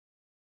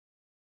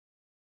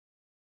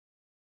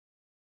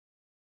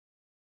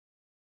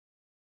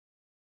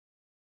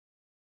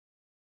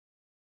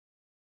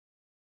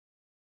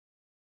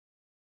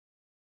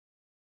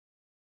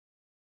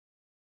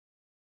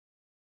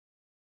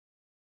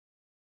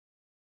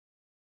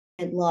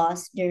had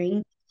lost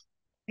during.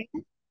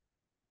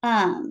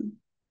 Um,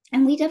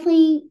 and we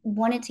definitely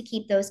wanted to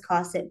keep those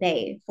costs at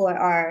bay for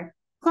our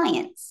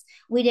clients.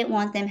 We didn't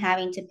want them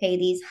having to pay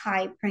these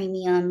high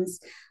premiums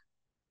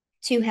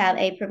to have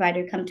a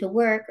provider come to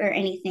work or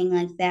anything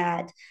like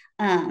that.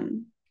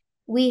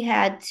 We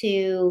had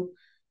to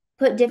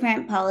put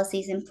different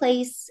policies in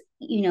place,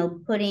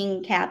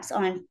 putting caps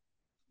on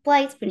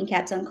flights, putting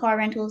caps on car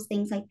rentals,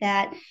 things like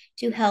that,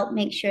 to help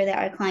make sure that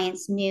our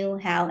clients knew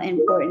how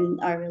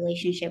important our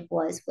relationship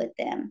was with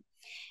them.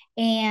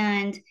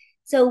 And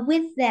so,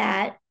 with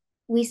that,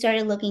 we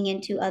started looking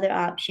into other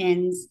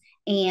options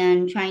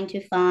and trying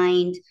to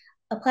find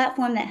a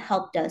platform that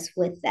helped us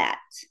with that.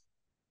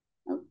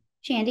 Oh,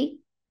 Shandy,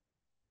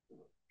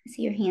 I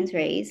see your hands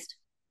raised.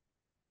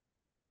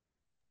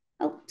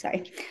 Oh,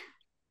 sorry.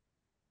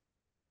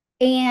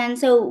 And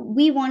so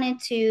we wanted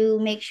to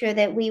make sure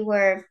that we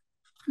were,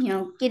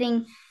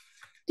 getting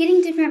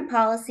different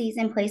policies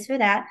in place for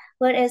that,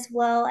 but as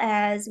well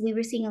as we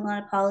were seeing a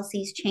lot of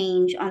policies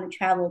change on the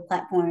travel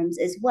platforms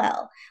as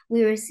well.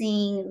 We were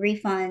seeing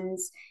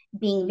refunds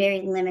being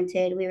very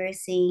limited. We were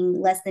seeing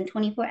less than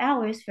 24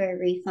 hours for a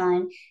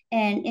refund.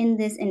 And in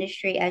this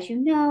industry, as you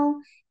know,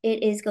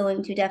 it is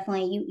going to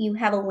definitely, you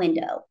have a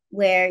window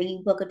where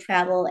you book a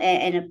travel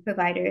and a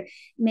provider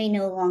may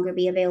no longer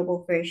be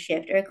available for a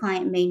shift, or a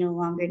client may no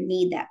longer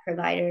need that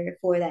provider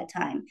for that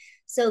time.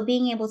 So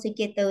being able to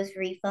get those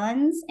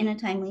refunds in a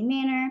timely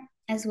manner,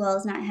 as well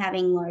as not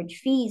having large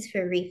fees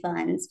for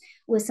refunds,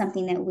 was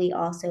something that we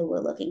also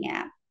were looking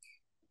at.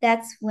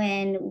 That's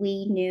when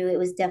we knew it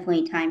was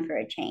definitely time for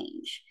a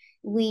change.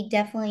 We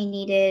definitely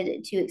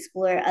needed to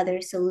explore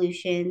other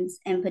solutions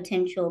and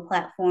potential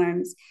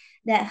platforms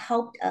that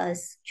helped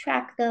us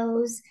track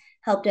those,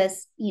 helped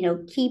us,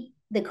 keep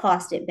the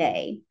cost at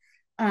bay.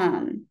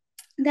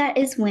 That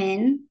is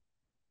when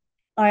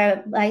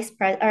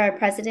our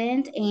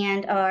president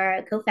and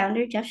our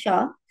co-founder Jeff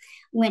Shaw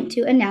went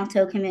to a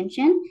NALTO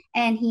convention,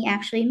 and he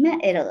actually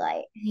met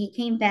Italite. He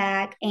came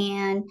back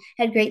and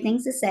had great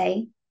things to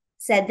say.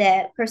 Said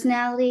that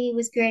personality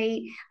was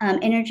great,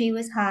 energy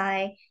was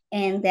high,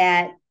 and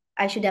that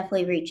I should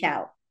definitely reach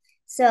out.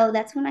 So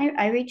that's when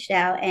I reached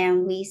out,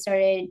 and we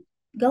started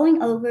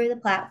going over the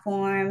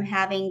platform,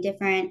 having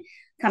different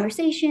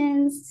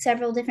conversations,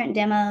 several different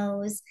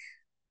demos,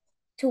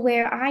 to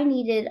where I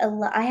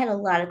had a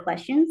lot of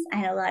questions, I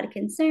had a lot of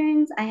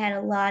concerns, I had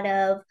a lot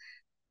of,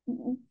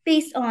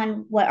 based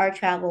on what our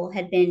travel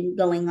had been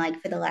going like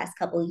for the last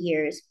couple of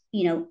years,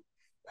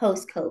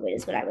 post COVID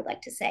is what I would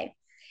like to say.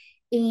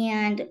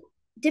 And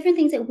different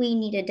things that we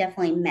needed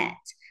definitely met.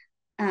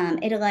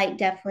 Italite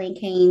definitely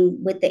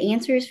came with the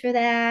answers for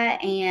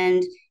that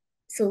and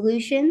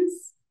solutions.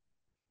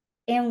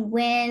 And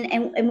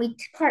we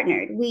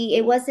partnered.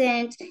 It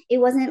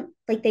wasn't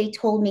like they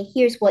told me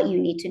here's what you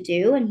need to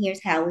do and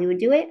here's how we would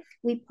do it.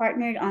 We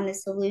partnered on the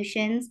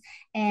solutions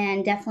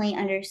and definitely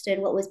understood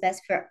what was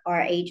best for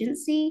our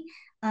agency,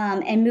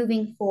 and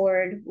moving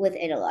forward with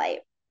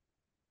Italite.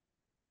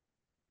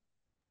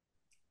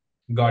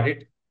 Got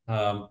it.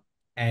 Um,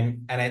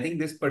 and I think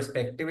this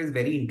perspective is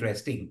very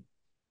interesting.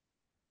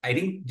 I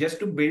think just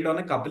to build on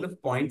a couple of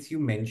points you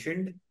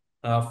mentioned,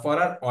 for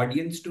our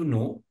audience to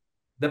know,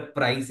 the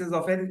prices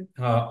of an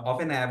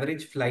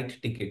average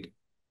flight ticket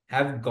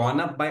have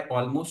gone up by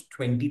almost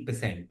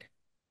 20%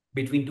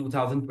 between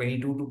 2022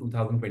 to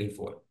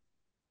 2024.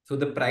 So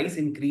the price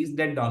increase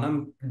that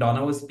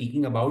Donna was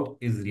speaking about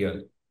is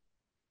real.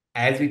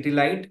 As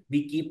Vitalite,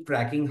 we keep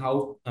tracking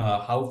how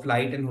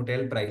flight and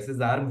hotel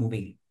prices are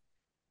moving,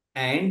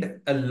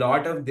 and a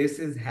lot of this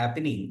is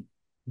happening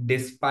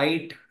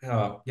despite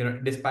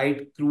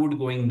crude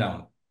going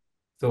down.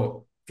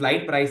 So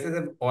flight prices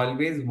have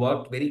always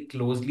worked very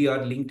closely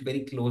or linked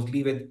very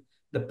closely with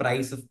the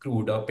price of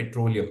crude or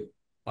petroleum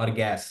or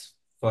gas,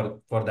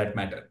 for that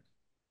matter.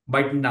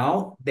 But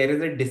now there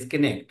is a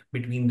disconnect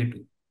between the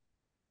two.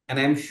 And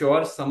I'm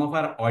sure some of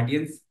our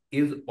audience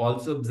is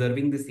also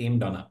observing the same,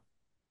 Donna.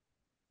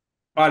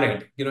 All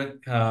right.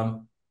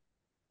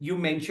 You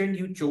mentioned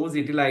you chose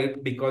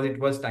Italite because it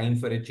was time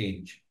for a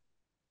change.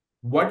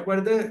 What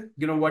were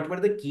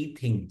the key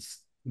things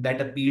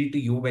that appealed to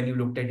you when you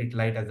looked at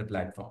Italite as a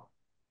platform?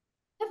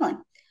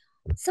 Definitely.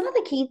 Some of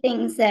the key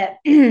things that,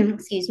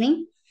 excuse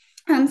me,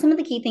 some of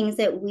the key things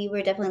that we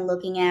were definitely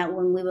looking at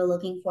when we were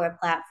looking for a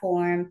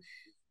platform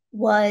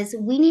was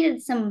we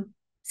needed some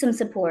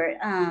support.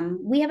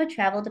 We have a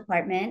travel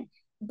department,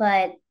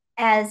 but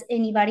as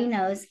anybody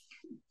knows,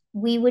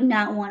 we would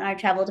not want our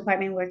travel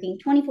department working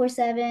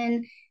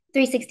 24/7,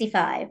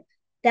 365.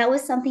 That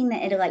was something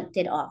that Italite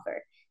did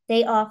offer.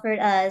 They offered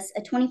us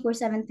a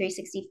 24/7,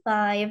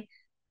 365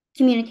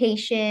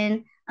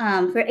 communication,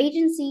 for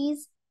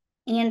agencies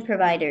and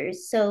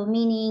providers. So,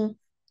 meaning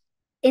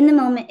in the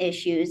moment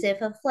issues,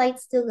 if a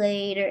flight's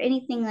delayed or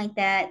anything like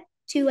that,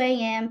 2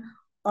 a.m.,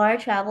 our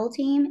travel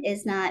team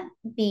is not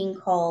being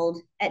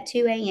called at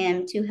 2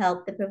 a.m. to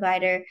help the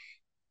provider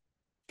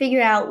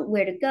figure out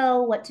where to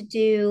go, what to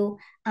do,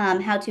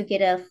 how to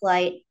get a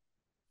flight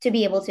to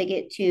be able to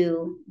get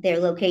to their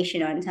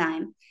location on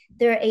time.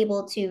 They're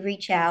able to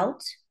reach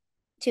out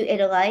to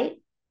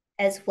Italy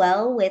as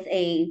well with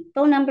a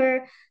phone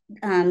number.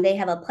 They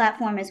have a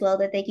platform as well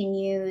that they can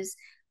use,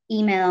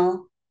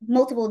 email,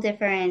 multiple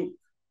different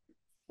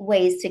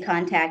ways to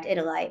contact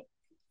Italy,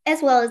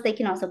 as well as they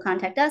can also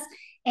contact us.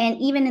 And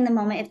even in the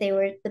moment, if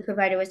the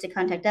provider was to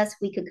contact us,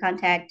 we could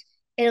contact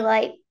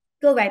Italy,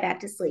 go right back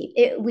to sleep.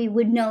 We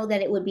would know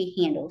that it would be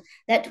handled.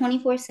 That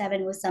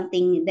 24/7 was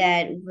something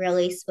that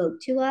really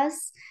spoke to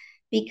us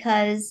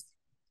because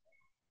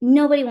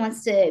nobody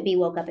wants to be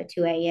woke up at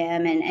 2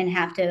 a.m. And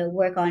have to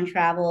work on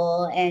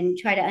travel and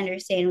try to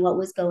understand what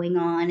was going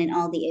on and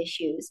all the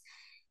issues.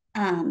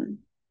 Um,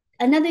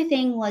 Another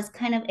thing was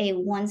kind of a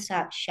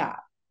one-stop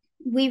shop.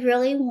 We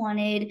really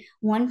wanted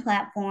one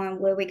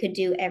platform where we could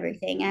do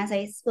everything. As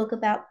I spoke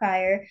about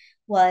prior,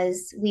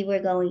 was we were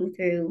going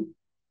through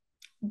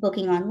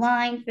booking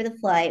online for the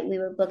flight, we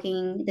were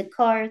booking the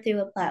car through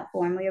a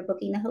platform, we were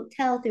booking the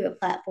hotel through a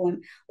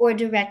platform or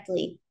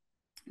directly,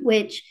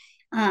 which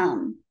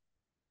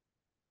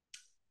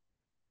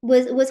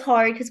was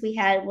hard because we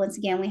had, once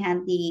again,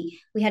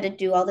 we had to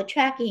do all the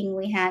tracking,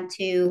 we had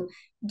to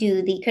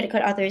do the credit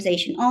card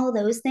authorization, all of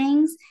those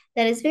things.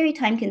 That is very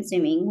time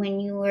consuming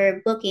when you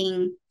were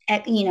booking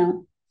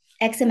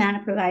x amount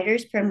of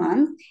providers per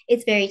month.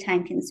 It's very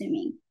time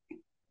consuming.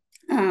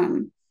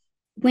 um,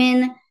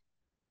 when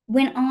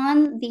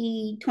on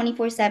the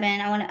 24/7,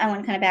 I want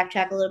to kind of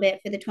backtrack a little bit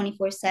for the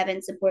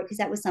 24/7 support, because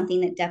that was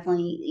something that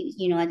definitely,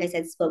 like I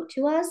said, spoke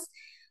to us.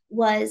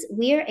 Was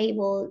we are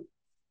able,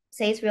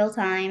 say it's real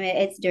time,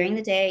 it's during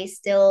the day,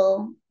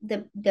 still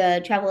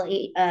the travel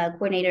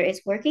coordinator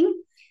is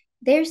working,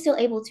 they're still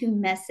able to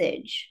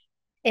message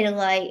it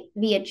like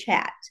via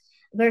chat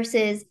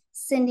versus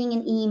sending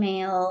an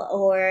email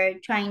or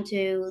trying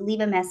to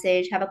leave a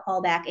message, have a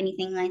call back,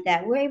 anything like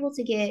that. We're able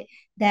to get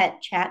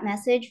that chat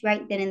message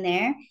right then and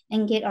there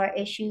and get our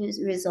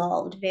issues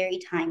resolved very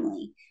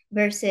timely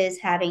versus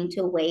having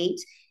to wait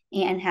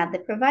and have the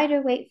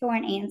provider wait for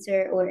an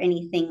answer or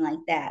anything like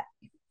that.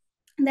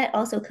 That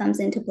also comes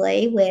into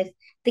play with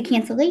the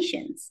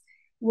cancellations.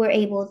 We're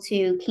able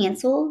to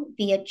cancel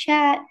via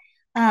chat.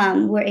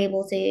 We're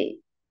able to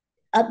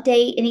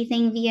update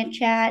anything via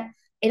chat.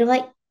 It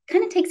like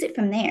kind of takes it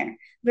from there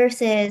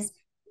versus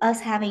us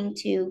having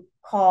to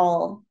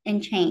call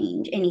and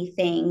change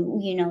anything.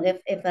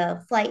 If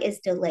a flight is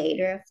delayed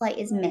or a flight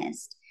is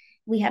missed,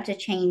 we have to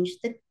change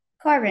the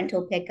car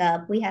rental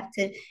pickup. We have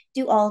to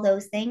do all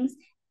those things.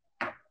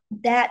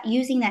 That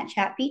using that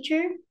chat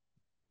feature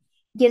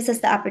gives us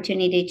the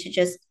opportunity to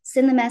just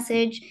send the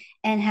message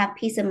and have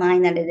peace of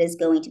mind that it is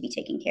going to be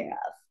taken care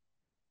of.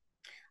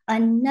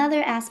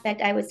 Another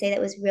aspect I would say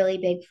that was really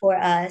big for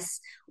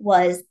us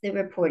was the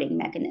reporting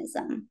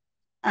mechanism.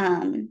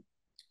 Um,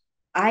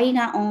 I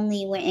not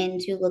only went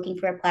into looking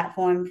for a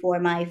platform for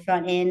my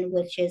front end,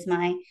 which is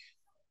my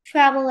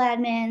travel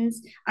admins,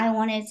 I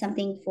wanted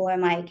something for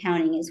my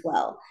accounting as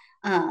well.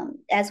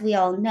 As we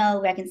all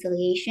know,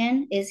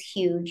 reconciliation is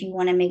huge. You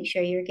want to make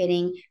sure you're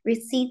getting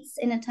receipts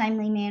in a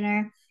timely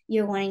manner.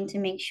 You're wanting to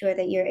make sure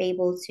that you're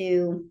able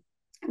to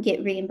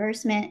get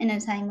reimbursement in a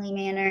timely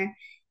manner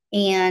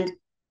and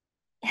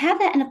have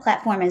that in a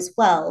platform as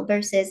well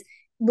versus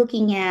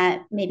looking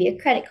at maybe a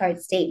credit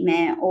card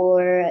statement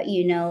or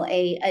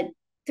a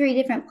three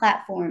different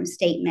platform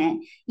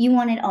statement. You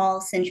want it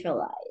all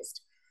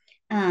centralized.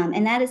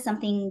 And that is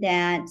something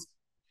that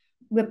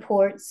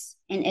reports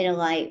in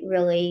Italy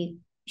really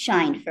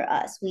shined for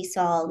us. We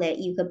saw that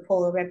you could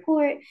pull a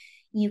report,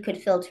 you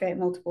could filter it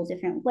multiple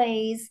different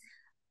ways,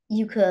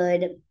 you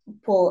could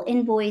pull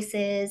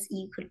invoices,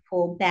 you could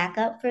pull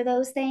backup for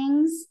those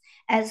things,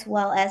 as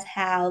well as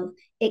have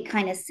it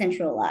kind of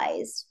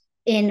centralized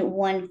in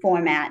one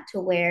format to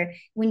where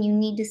when you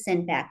need to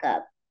send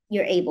backup,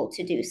 you're able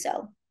to do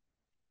so.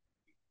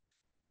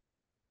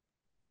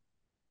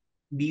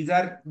 These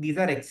are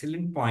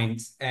excellent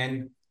points.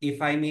 And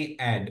if I may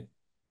add,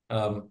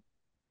 um,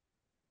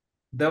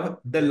 the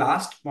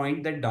last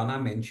point that Donna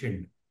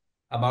mentioned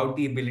about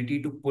the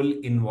ability to pull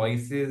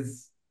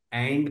invoices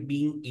and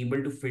being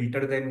able to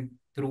filter them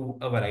through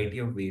a variety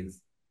of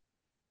ways.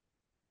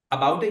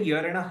 About a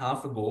year and a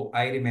half ago,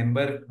 I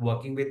remember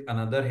working with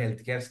another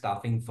healthcare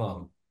staffing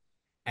firm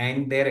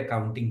and their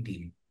accounting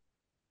team,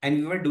 and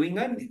we were doing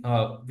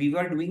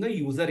a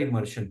user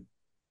immersion.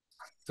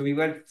 So we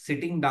were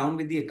sitting down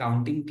with the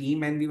accounting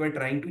team and we were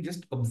trying to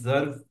just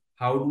observe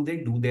how do they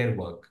do their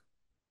work.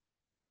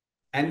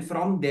 And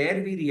from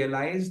there, we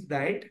realized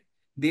that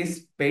they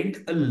spent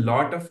a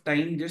lot of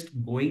time just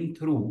going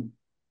through,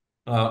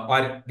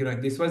 or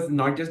this was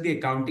not just the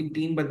accounting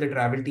team, but the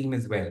travel team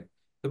as well.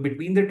 So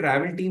between the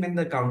travel team and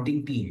the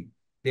accounting team,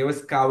 they were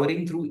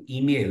scouring through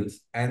emails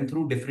and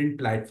through different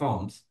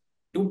platforms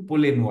to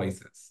pull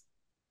invoices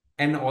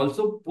and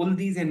also pull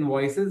these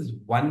invoices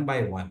one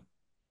by one.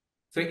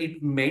 So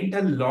it meant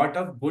a lot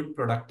of good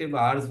productive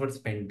hours were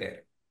spent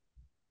there.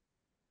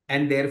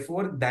 And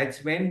therefore,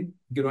 that's when,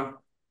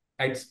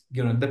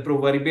 the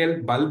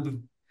proverbial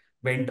bulb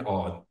went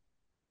on,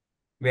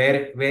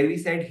 where we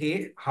said,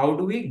 hey, how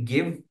do we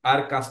give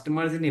our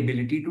customers an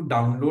ability to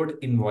download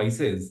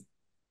invoices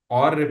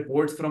or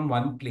reports from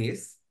one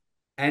place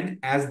and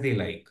as they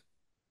like.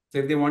 So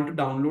if they want to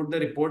download the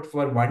report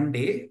for 1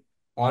 day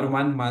or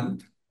 1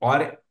 month or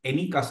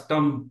any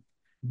custom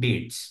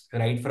dates,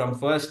 right, from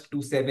 1st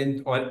to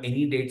 7th or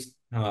any dates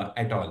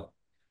at all,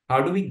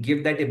 how do we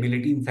give that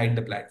ability inside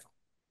the platform?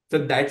 So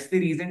that's the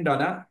reason,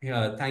 Donna.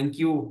 Thank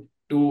you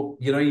to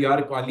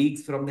your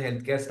colleagues from the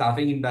healthcare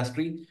staffing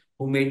industry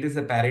who made this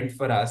apparent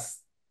for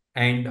us,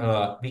 and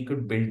we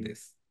could build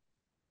this.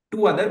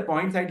 Two other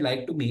points I'd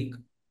like to make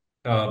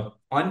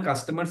on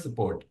customer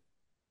support.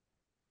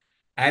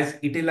 As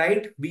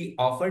Itilite, we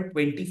offer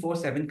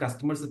 24/7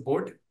 customer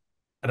support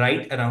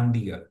right around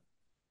the year.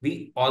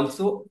 We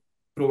also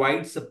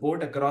provide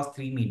support across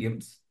three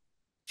mediums: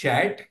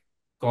 chat,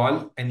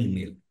 call, and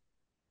email.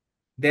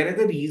 There is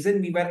a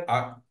reason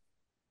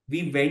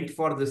we went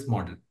for this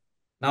model.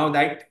 Now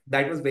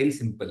that was very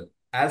simple.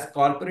 As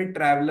corporate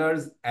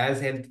travelers,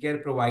 as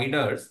healthcare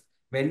providers,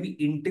 when we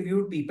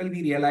interviewed people,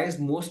 we realized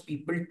most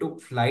people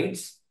took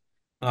flights,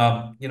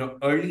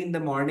 early in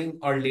the morning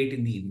or late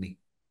in the evening,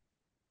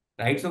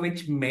 right? So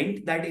which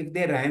meant that if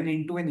they ran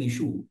into an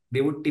issue,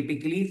 they would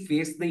typically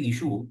face the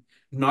issue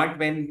not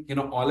when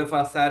all of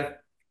us are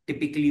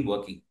typically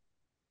working.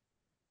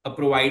 A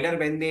provider,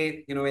 when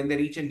they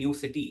reach a new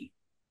city,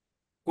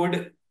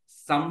 could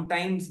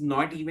sometimes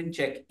not even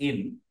check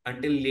in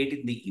until late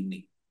in the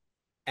evening.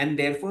 And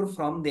therefore,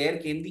 from there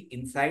came the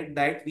insight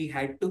that we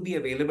had to be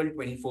available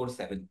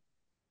 24/7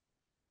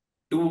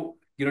 to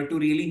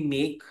really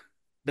make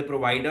the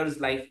provider's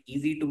life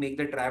easy, to make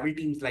the travel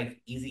team's life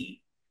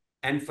easy,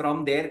 and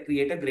from there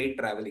create a great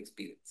travel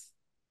experience.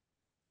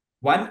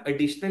 One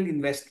additional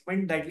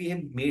investment that we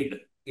have made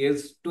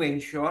is to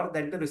ensure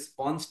that the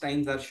response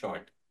times are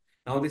short.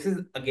 Now, this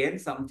is again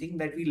something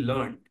that we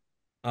learned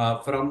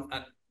from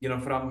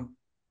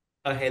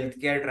a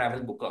healthcare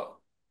travel booker,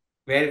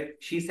 where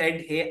she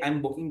said, "Hey,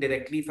 I'm booking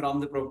directly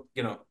from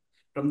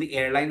from the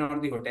airline or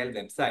the hotel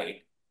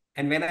website,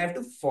 and when I have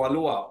to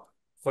follow up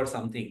for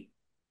something,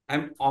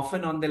 I'm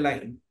often on the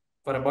line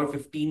for about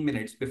 15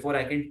 minutes before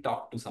I can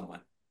talk to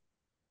someone."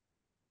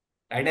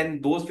 Right?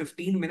 And those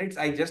 15 minutes,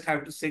 I just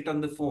have to sit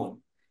on the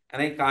phone,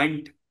 and I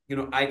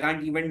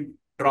can't even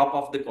drop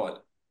off the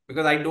call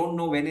because I don't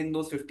know when in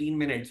those 15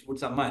 minutes would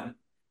someone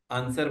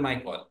answer my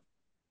call.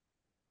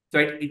 So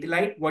at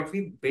Itilite, what we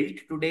built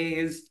today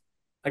is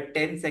a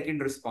 10-second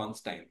response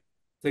time.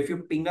 So if you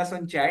ping us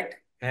on chat,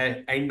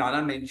 and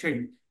Donna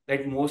mentioned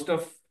that most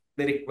of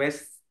the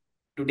requests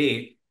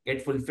today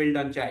get fulfilled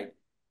on chat,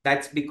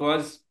 that's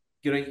because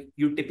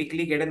you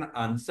typically get an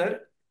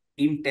answer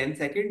in 10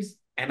 seconds,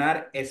 and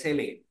our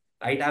SLA,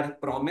 right, our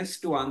promise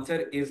to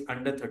answer is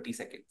under 30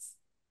 seconds.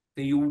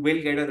 So you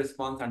will get a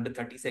response under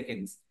 30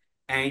 seconds.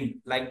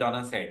 And like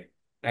Donna said,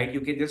 right,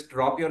 you can just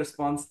drop your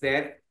response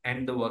there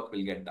and the work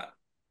will get done.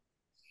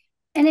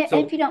 And if So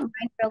you don't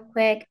mind, real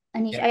quick,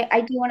 Anish, yeah,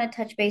 I do want to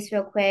touch base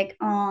real quick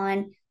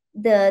on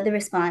the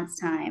response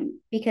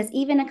time, because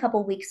even a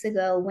couple weeks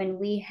ago when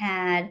we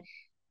had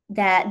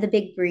the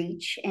big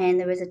breach and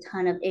there was a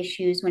ton of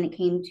issues when it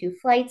came to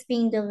flights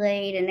being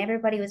delayed and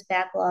everybody was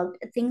backlogged,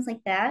 things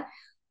like that,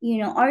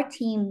 our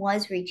team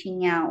was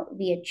reaching out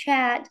via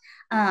chat,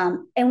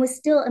 and was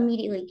still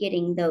immediately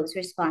getting those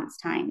response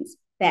times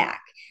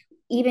back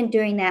even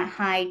during that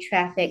high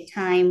traffic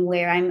time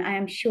where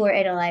I'm sure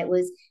Edelite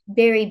was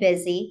very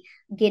busy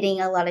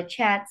getting a lot of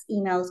chats,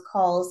 emails,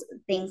 calls,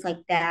 things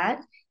like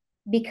that,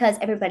 because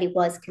everybody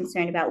was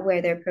concerned about where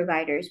their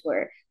providers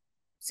were.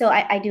 So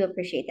I do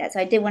appreciate that. So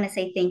I did want to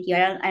say thank you.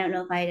 I don't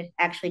know if I had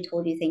actually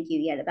told you thank you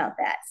yet about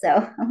that. So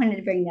I wanted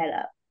to bring that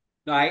up.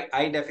 no,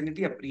 I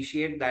definitely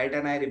appreciate that.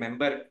 And I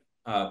remember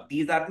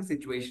these are the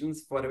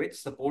situations for which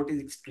support is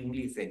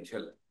extremely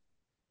essential.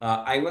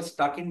 I was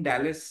stuck in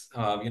Dallas,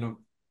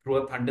 through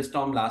a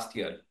thunderstorm last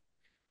year.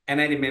 And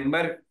I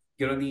remember,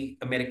 the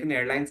American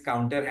Airlines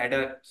counter had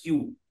a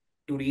queue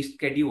to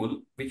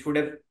reschedule, which would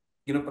have,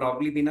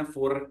 probably been a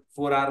four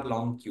hour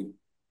long queue.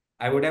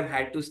 I would have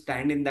had to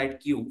stand in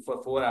that queue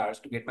for 4 hours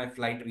to get my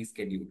flight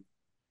rescheduled.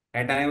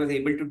 And I was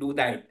able to do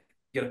that.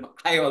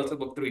 I also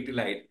booked through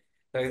Itilite.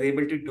 So I was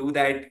able to do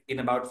that in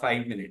about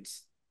 5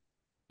 minutes,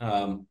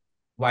 um,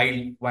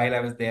 while I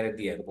was there at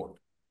the airport.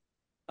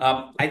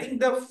 I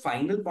think the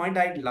final point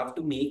I'd love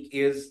to make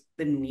is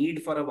the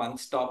need for a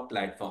one-stop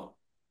platform,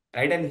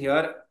 right? And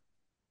here,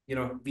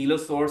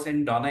 VeloSource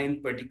and Donna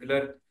in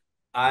particular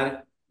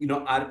are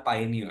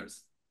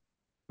pioneers.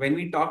 When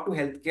we talk to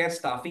healthcare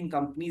staffing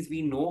companies,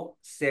 we know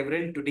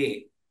several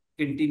today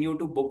continue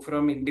to book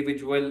from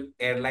individual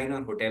airline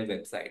or hotel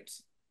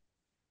websites.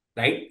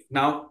 Right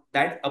now,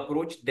 that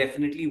approach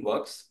definitely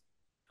works.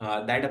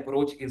 That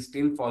approach is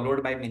still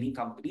followed by many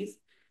companies.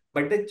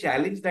 But the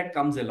challenge that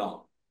comes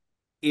along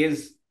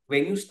is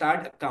when you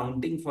start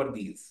accounting for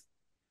these,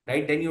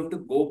 right? Then you have to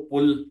go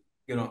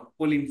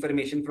pull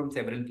information from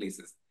several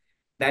places.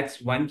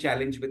 That's one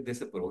challenge with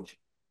this approach.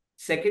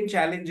 Second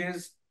challenge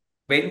is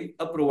when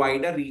a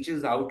provider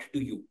reaches out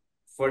to you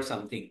for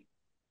something,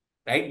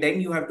 right?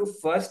 Then you have to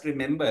first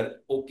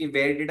remember, okay,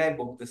 where did I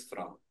book this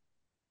from?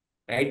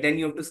 Right? Then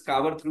you have to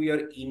scour through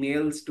your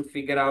emails to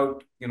figure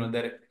out,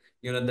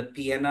 the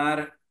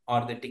PNR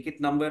or the ticket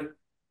number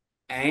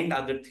and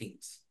other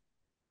things.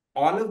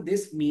 All of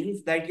this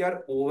means that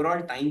your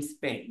overall time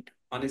spent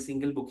on a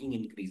single booking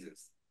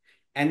increases.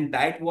 And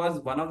that was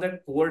one of the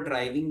core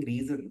driving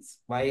reasons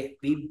why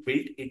we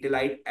built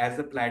Italite as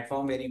a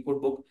platform where you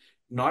could book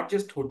not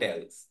just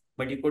hotels,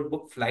 but you could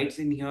book flights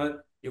in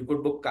here, you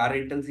could book car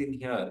rentals in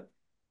here.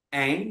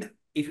 And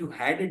if you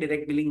had a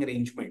direct billing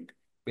arrangement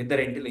with the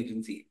rental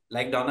agency,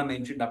 like Donna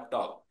mentioned up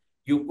top,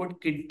 you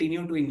could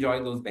continue to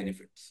enjoy those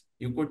benefits.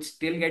 You could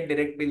still get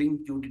direct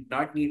billing. You did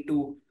not need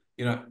to,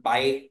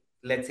 buy,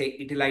 let's say,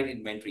 Italite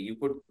inventory. You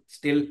could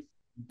still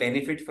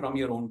benefit from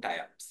your own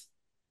tie-ups.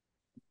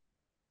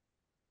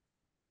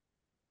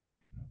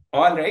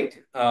 All right.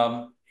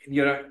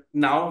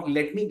 Now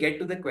let me get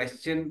to the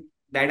question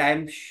that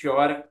I'm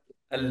sure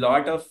a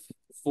lot of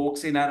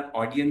folks in our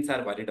audience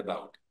are worried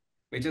about,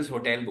 which is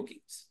hotel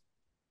bookings.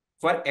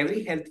 For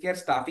every healthcare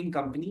staffing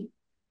company,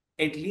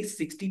 at least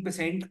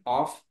 60%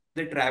 of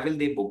the travel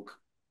they book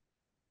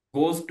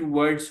goes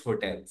towards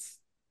hotels.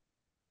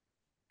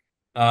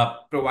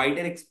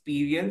 Provider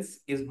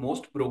experience is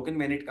most broken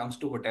when it comes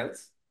to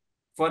hotels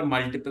for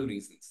multiple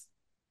reasons.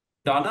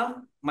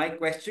 Donna, my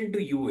question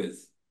to you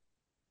is,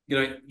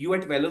 you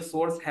at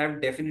VeloSource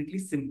have definitely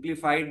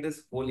simplified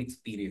this whole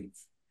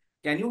experience.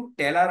 Can you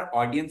tell our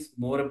audience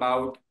more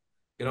about,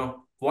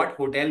 what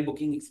hotel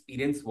booking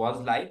experience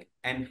was like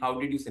and how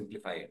did you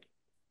simplify it?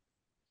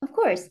 Of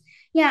course.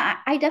 Yeah,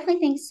 I definitely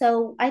think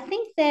so. I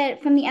think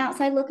that from the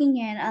outside looking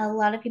in, a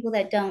lot of people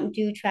that don't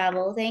do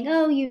travel think,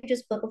 oh, you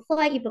just book a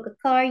flight, you book a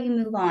car, you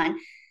move on.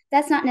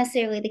 That's not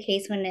necessarily the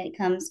case when it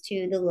comes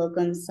to the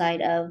locum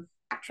side of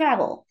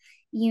travel.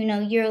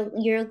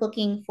 You're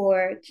looking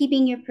for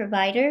keeping your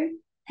provider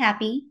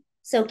happy,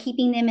 so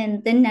keeping them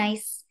in the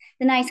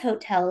nice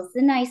hotels,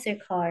 the nicer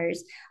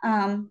cars,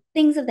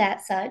 things of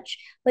that such.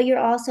 But you're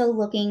also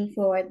looking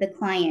for the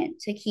client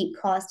to keep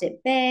cost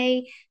at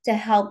bay, to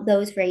help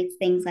those rates,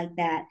 things like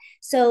that.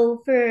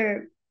 So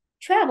for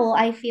travel,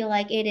 I feel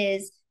like it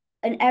is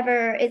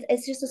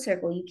it's just a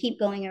circle. You keep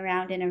going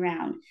around and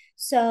around.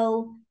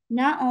 So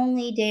not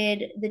only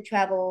did the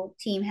travel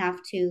team have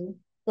to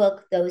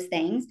book those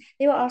things,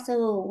 they were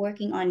also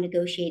working on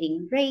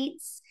negotiating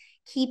rates,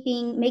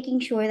 making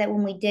sure that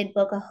when we did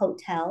book a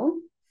hotel,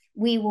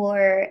 we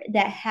were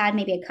that had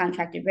maybe a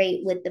contracted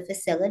rate with the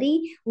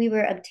facility, we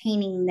were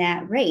obtaining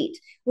that rate,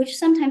 which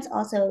sometimes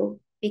also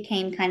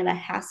became kind of a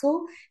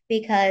hassle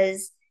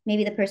because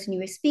maybe the person you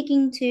were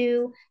speaking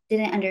to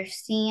didn't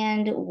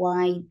understand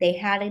why they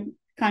had a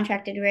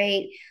contracted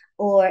rate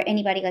or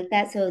anybody like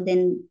that. So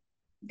then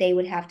they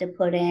would have to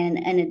put in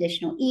an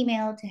additional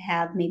email to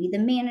have maybe the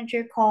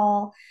manager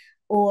call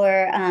or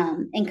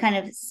and kind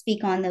of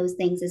speak on those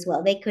things as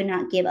well. They could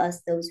not give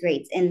us those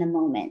rates in the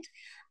moment.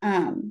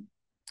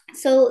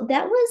 So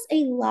that was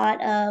a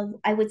lot of,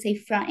 I would say,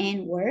 front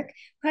end work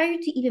prior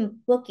to even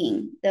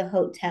booking the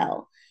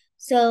hotel.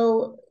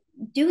 So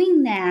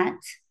doing that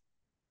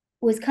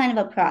was kind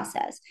of a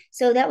process.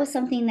 So that was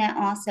something that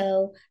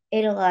also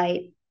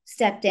Italite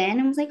stepped in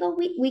and was like, oh,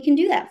 we can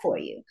do that for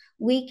you.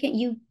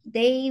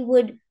 They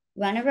would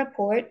run a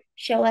report,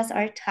 show us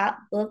our top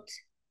booked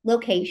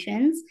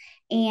locations,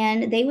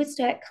 and they would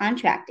start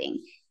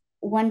contracting.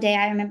 One day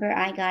I remember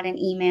I got an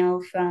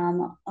email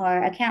from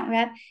our account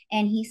rep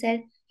and he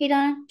said, hey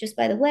Donna, just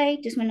by the way,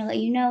 just want to let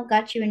you know,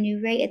 got you a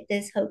new rate at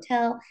this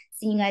hotel.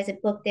 Seen you guys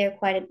have booked there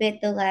quite a bit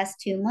the last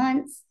 2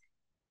 months.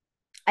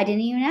 I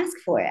didn't even ask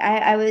for it.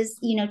 I was,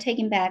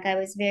 taken back. I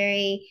was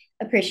very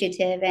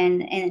appreciative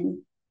and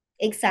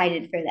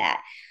excited for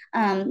that.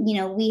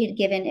 We had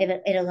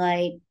given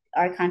Italite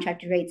our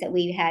contracted rates that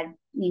we had,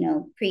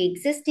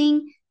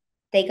 pre-existing.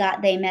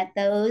 They met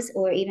those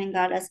or even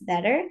got us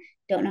better.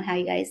 Don't know how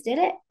you guys did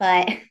it,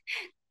 but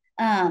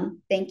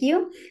thank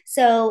you.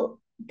 So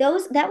that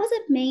was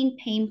a main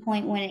pain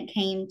point when it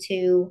came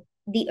to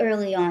the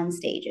early on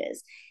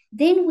stages.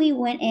 Then we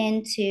went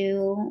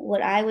into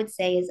what I would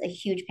say is a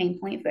huge pain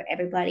point for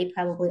everybody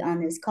probably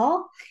on this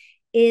call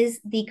is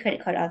the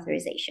credit card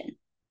authorization.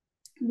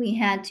 We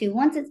had to,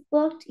 once it's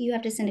booked, you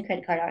have to send a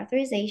credit card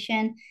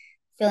authorization,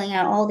 filling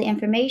out all the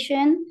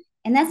information.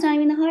 And that's not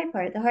even the hard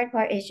part. The hard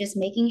part is just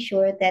making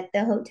sure that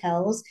the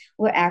hotels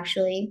were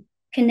actually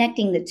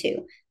connecting the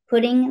two,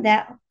 putting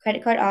that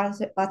credit card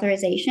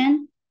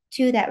authorization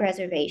to that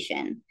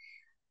reservation.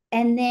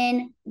 And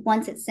then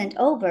once it's sent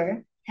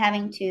over,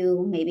 having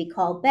to maybe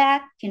call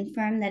back,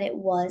 confirm that it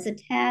was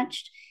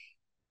attached,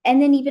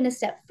 and then even a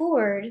step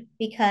forward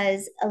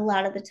because a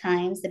lot of the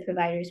times the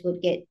providers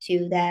would get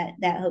to that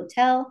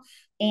hotel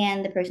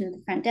and the person at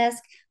the front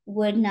desk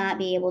would not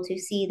be able to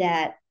see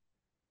that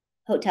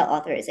hotel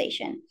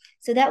authorization.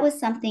 So that was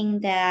something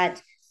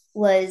that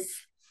was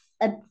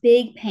a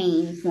big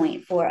pain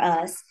point for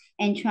us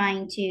and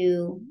trying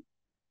to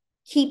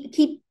keep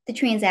the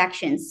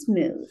transaction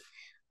smooth.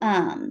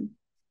 Um,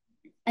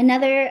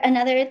 another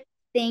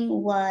thing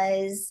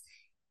was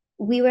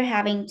we were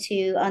having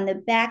to on the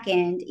back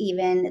end,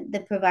 even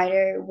the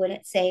provider would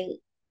say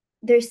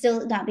they're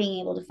still not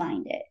being able to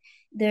find it.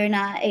 They're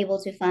not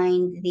able to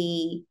find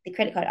the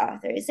credit card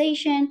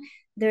authorization.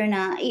 They're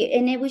not,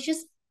 and it was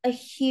just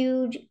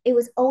it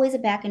was always a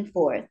back and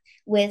forth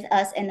with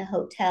us and the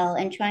hotel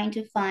and trying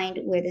to find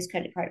where this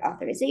credit card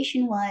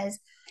authorization was.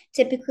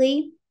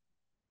 Typically,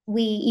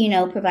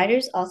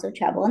 providers also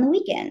travel on the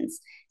weekends.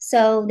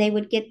 So they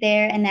would get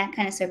there, and that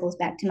kind of circles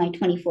back to my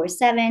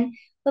 24/7.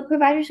 But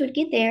providers would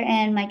get there,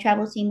 and my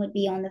travel team would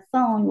be on the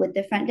phone with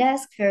the front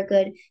desk for a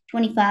good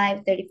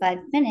 25, 35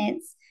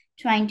 minutes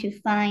trying to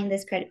find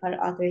this credit card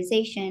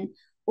authorization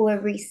or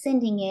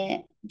resending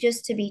it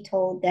just to be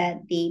told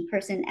that the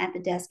person at the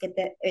desk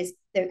that is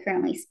they're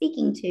currently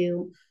speaking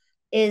to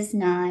is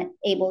not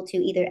able to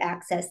either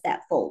access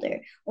that folder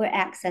or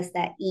access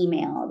that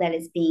email that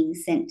is being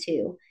sent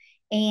to.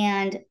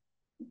 And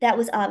that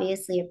was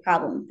obviously a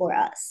problem for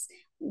us.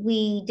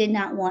 We did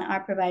not want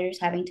our providers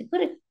having to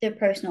put their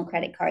personal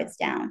credit cards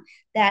down.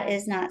 That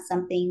is not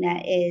something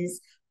that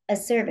is a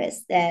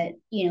service that,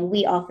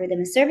 we offer them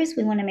a service.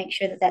 We want to make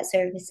sure that that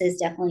service is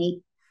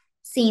definitely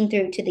seen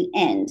through to the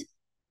end.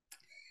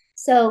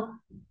 So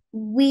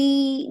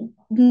we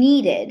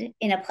needed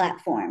in a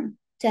platform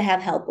to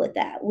have help with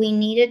that. We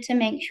needed to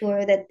make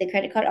sure that the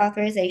credit card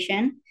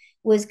authorization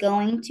was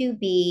going to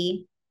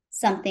be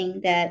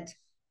something that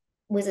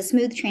was a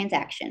smooth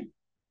transaction.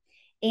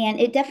 And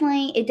it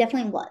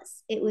definitely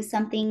was. It was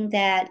something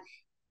that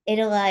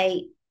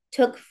Italy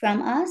took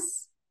from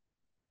us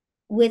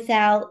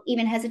without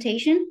even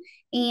hesitation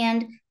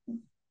and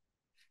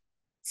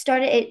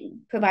started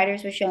it.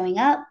 Providers were showing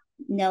up,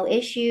 no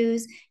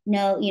issues,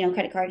 no,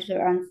 credit cards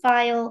were on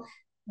file,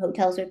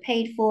 hotels were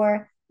paid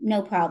for,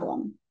 no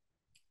problem.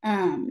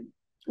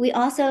 We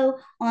also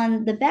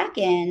on the back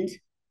end,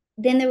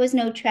 then there was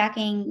no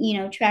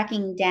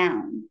tracking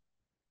down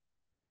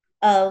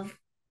of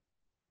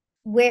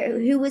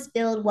who was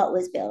billed, what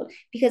was billed.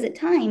 Because at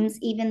times,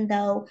 even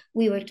though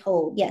we were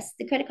told, yes,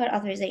 the credit card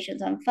authorization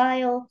is on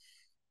file,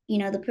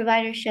 the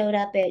provider showed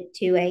up at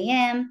 2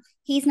 a.m.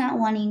 He's not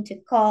wanting to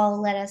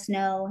call, let us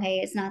know, hey,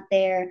 it's not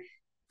there,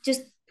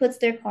 just puts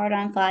their card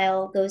on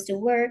file, goes to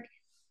work,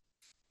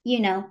 you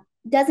know,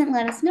 doesn't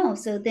let us know.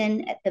 So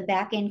then at the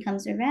back end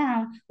comes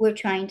around, we're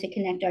trying to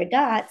connect our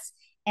dots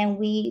and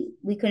we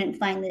couldn't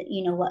find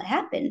what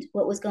happened,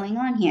 what was going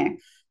on here.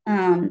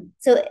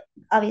 So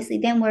obviously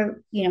then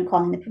we're,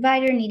 calling the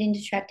provider, needing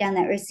to track down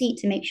that receipt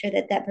to make sure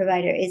that that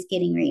provider is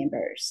getting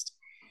reimbursed.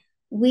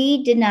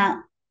 We did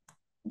not,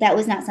 that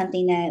was not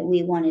something that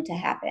we wanted to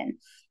happen.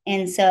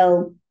 And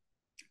so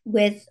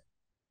with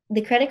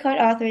the credit card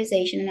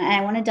authorization, and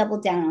I want to double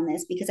down on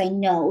this because I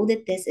know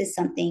that this is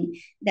something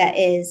that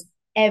is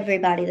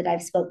everybody that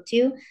I've spoke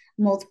to,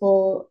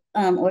 multiple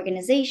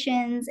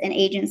organizations and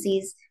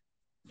agencies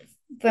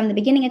from the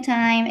beginning of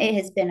time, it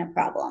has been a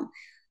problem.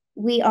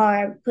 We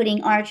are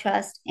putting our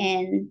trust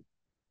in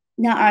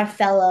not our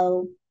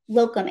fellow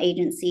locum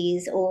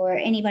agencies or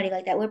anybody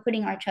like that. We're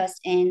putting our trust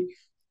in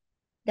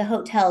the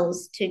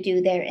hotels to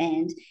do their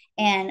end.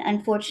 And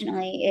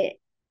unfortunately,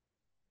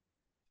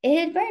 it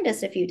had burned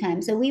us a few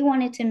times. So we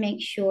wanted to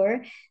make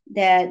sure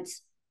that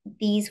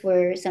these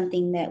were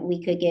something that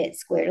we could get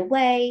squared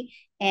away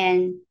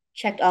and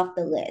checked off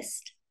the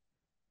list.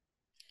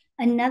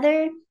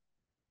 Another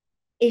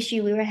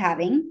issue we were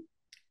having,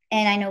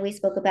 and I know we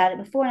spoke about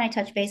it before and I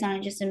touched base on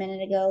it just a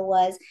minute ago,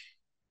 was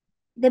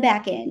the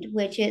back end,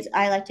 which is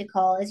I like to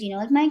call as,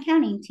 like my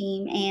accounting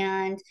team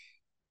and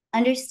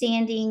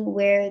understanding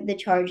where the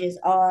charges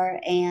are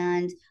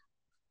and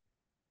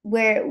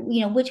where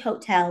which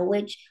hotel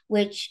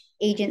which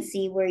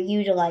agency we're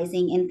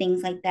utilizing and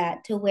things like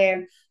that, to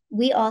where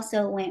we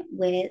also went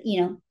with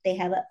they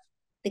have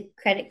the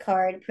credit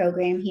card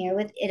program here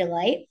with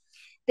Italy.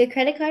 The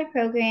credit card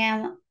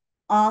program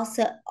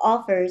also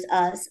offers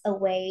us a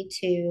way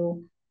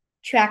to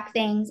track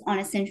things on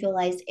a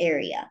centralized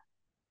area.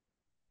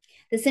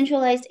 The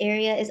centralized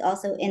area is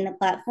also in the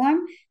platform,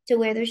 to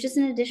where there's just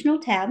an additional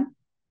tab,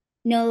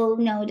 no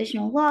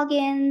additional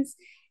logins,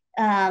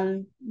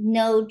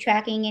 no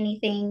tracking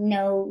anything,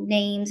 no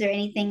names or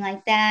anything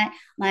like that.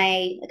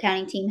 My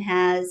accounting team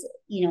has,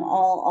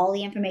 all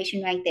the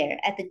information right there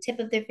at the tip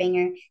of their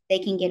finger. They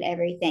can get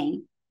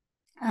everything.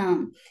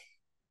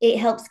 It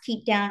helps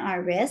keep down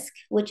our risk,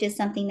 which is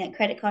something that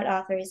credit card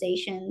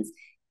authorizations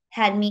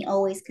had me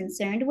always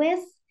concerned with,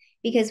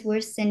 because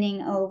we're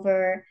sending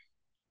over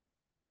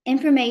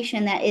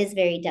information that is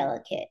very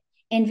delicate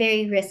and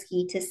very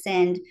risky to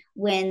send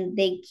when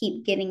they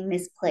keep getting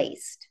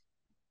misplaced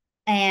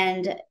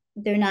and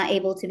they're not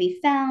able to be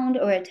found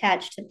or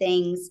attached to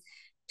things,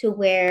 to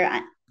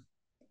where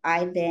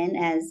I then,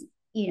 as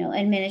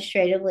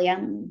administratively,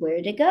 I'm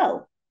where to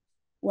go,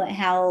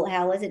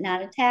 how is it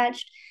not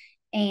attached?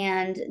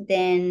 And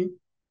then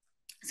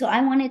so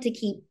I wanted to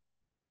keep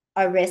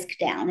our risk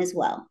down as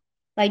well.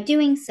 By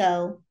doing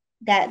so,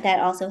 that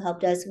also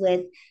helped us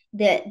with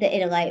the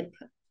Italy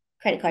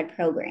credit card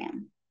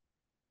program.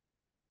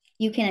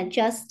 You can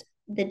adjust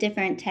the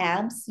different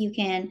tabs. You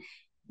can,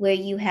 where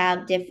you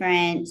have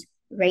different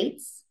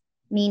rates,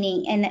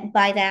 meaning, and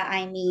by that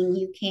I mean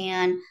you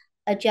can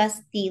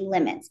adjust the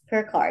limits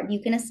per card.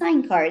 You can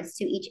assign cards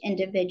to each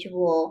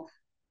individual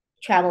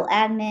travel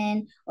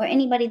admin or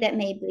anybody that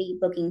may be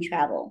booking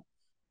travel.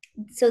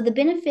 So the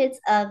benefits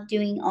of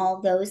doing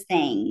all those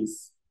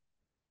things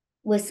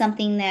was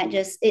something that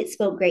just it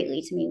spoke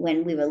greatly to me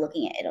when we were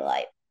looking at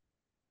Italy.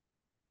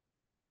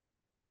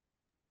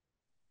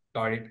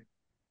 Got it.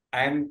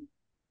 I'm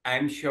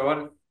I'm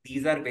sure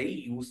these are very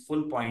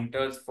useful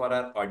pointers for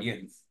our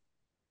audience.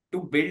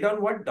 To build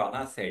on what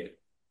Donna said,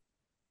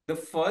 the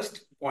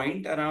first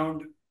point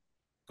around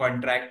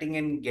contracting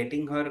and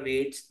getting her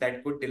rates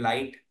that could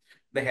delight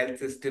the health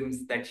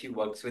systems that she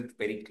works with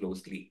very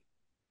closely.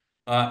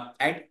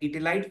 At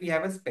Italite, we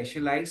have a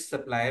specialized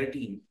supplier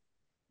team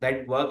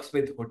that works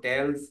with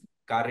hotels,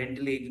 car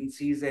rental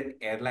agencies, and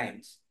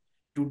airlines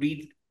to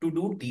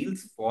do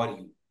deals for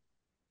you.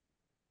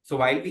 So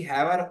while we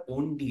have our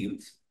own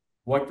deals,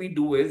 what we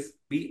do is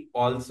we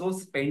also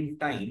spend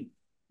time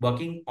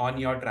working on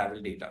your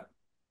travel data.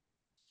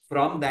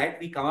 From that,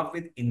 we come up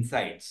with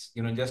insights,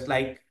 just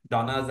like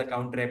Donna's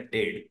account rep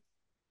did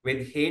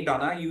with, hey,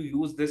 Donna, you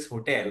use this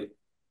hotel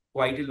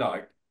quite a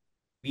lot.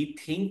 We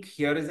think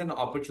here is an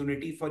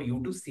opportunity for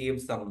you to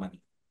save some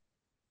money.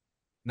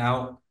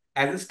 Now,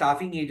 as a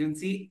staffing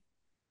agency,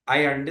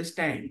 I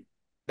understand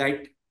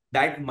that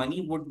that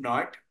money would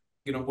not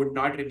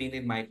remain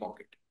in my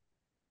pocket.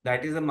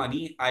 That is a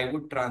money I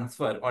would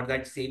transfer, or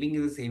that saving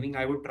is a saving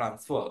I would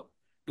transfer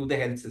to the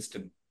health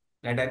system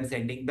that I'm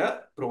sending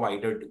the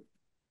provider to.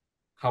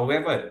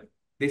 However,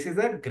 this is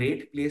a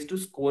great place to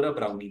score a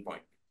brownie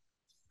point.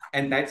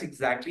 And that's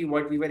exactly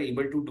what we were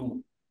able to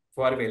do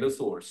for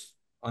VeloSource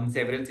on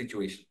several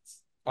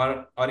situations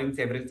or in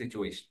several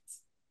situations.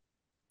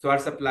 So our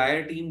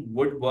supplier team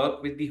would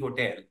work with the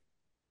hotel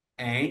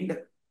and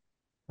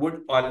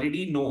would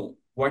already know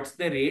what's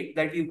the rate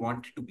that we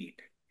want to beat.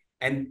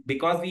 And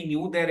because we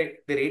knew the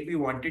rate we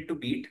wanted to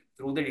beat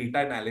through the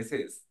data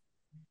analysis,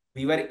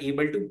 we were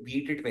able to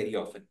beat it very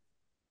often.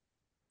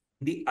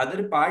 The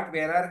other part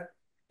where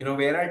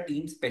our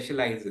team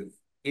specializes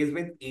is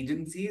with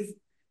agencies.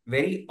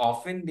 Very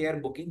often they are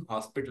booking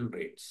hospital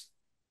rates.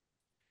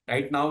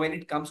 Right now, when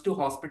it comes to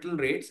hospital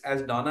rates,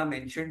 as Donna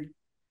mentioned,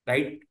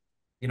 right,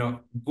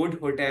 good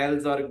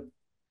hotels or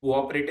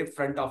cooperative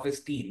front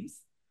office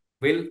teams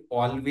will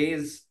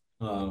always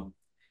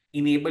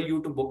enable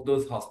you to book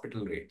those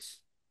hospital rates.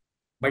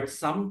 But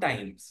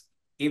sometimes,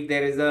 if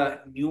there is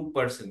a new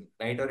person,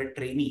 right, or a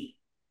trainee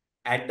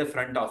at the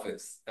front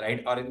office,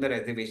 right, or in the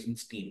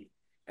reservations team,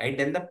 right,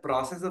 then the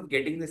process of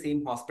getting the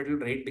same hospital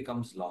rate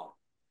becomes long,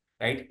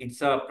 right?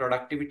 It's a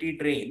productivity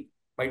drain,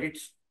 but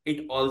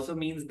it also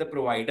means the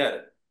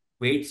provider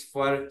waits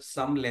for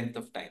some length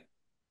of time.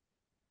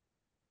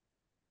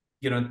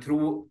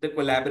 Through the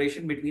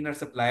collaboration between our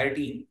supplier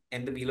team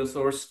and the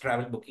VeloSource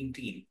travel booking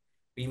team,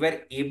 we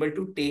were able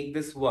to take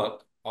this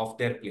work off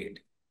their plate.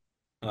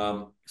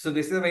 So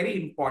this is a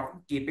very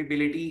important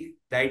capability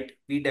that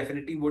we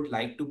definitely would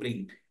like to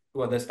bring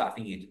to other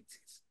staffing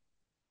agencies.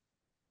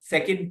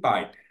 Second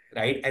part,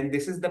 right? And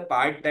this is the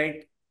part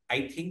that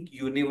I think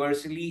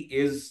universally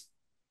is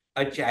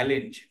a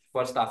challenge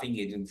for staffing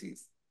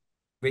agencies,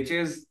 which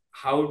is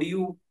how do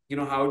you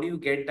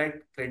get that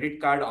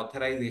credit card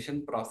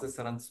authorization process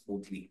run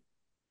smoothly,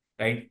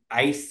 right?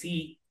 I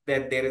see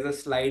that there is a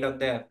slide on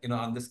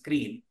the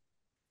screen,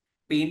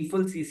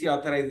 painful CC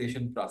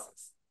authorization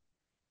process.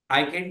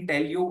 I can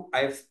tell you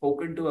I've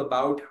spoken to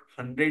about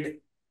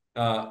 100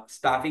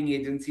 staffing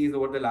agencies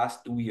over the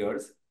last 2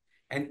 years,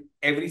 and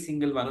every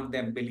single one of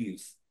them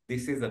believes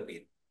this is a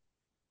pain.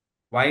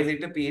 Why is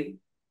it a pain?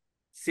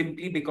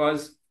 Simply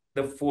because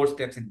the four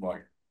steps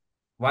involved.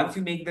 Once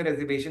you make the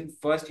reservation,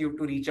 first you have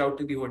to reach out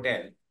to the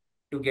hotel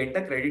to get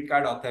the credit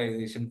card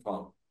authorization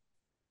form.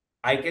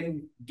 I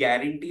can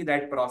guarantee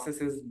that process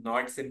is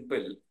not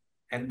simple,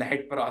 and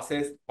that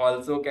process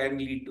also can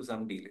lead to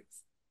some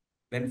delays.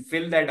 Then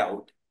fill that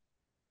out,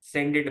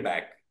 send it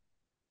back.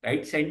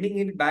 Right? Sending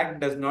it back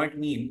does not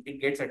mean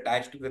it gets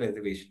attached to the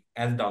reservation,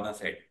 as Donna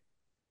said.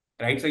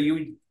 Right? So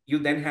you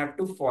then have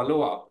to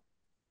follow up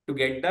to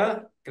get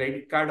the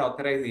credit card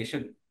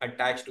authorization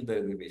attached to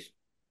the reservation.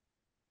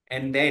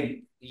 And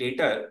then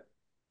later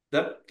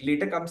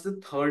comes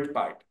the third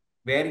part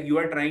where you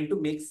are trying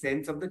to make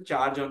sense of the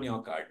charge on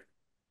your card.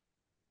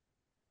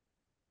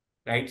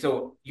 Right?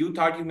 So you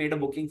thought you made a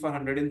booking for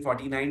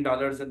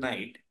 $149 a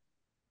night,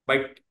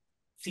 but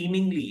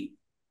seemingly,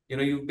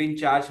 you've been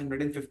charged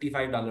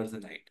 $155 a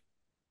night.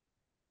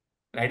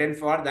 Right? And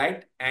for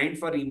that and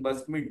for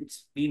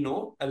reimbursements, we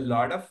know a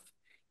lot of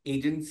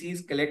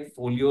agencies collect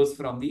folios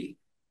from the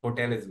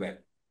hotel as well.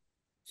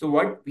 So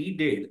what we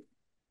did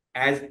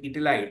as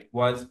Italite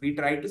was we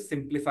tried to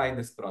simplify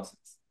this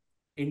process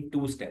in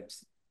two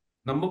steps.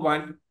 Number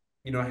one,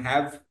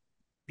 have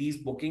these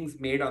bookings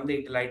made on the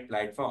Italite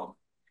platform.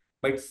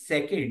 But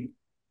second,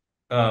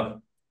 uh,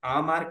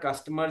 arm our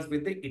customers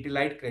with the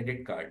Italite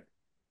credit card.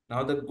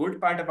 Now, the good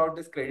part about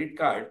this credit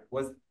card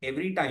was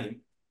every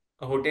time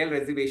a hotel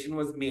reservation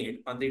was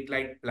made on the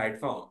Italite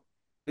platform,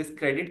 this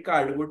credit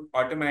card would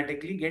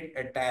automatically get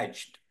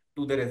attached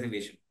to the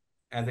reservation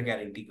as a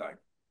guarantee card,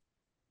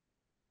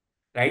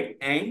 right?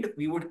 And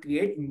we would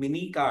create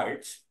mini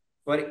cards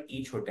for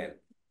each hotel.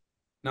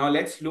 Now,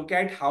 let's look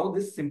at how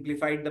this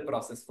simplified the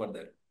process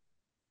further.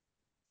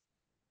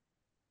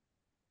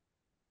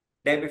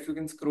 Deb, if you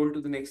can scroll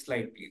to the next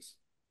slide, please.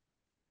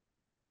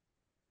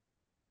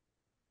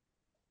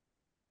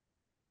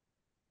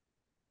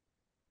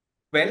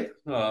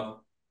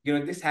 Well,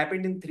 this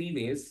happened in three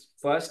ways.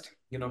 First,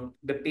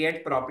 the pay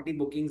at property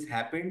bookings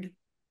happened.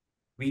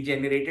 We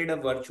generated a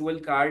virtual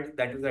card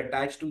that was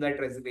attached to that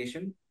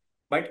reservation.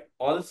 But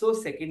also,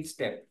 second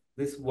step,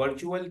 this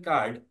virtual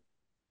card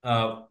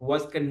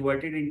was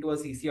converted into a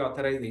CC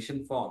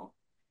authorization form,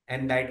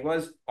 and that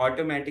was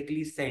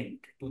automatically sent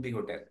to the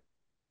hotel.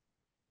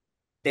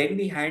 Then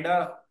we had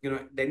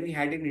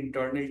an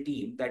internal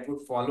team that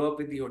would follow up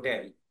with the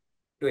hotel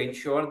to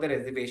ensure the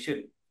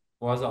reservation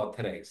was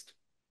authorized.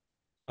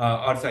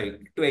 Or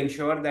sorry, to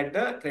ensure that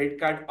the credit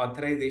card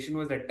authorization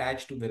was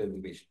attached to the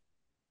reservation.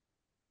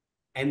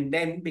 And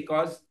then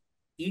because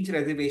each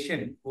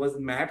reservation was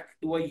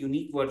mapped to a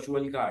unique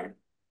virtual card,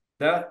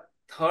 the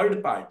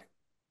third part,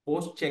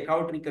 post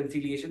checkout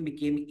reconciliation,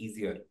 became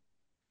easier.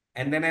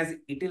 And then as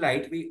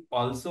Itilite, we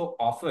also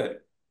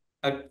offer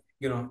a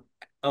you know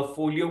a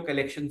folio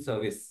collection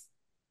service.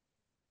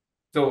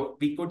 So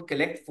we could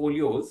collect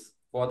folios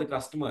for the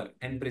customer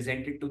and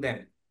present it to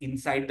them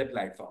inside the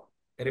platform.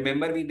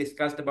 Remember, we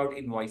discussed about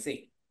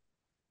invoicing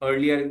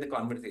earlier in the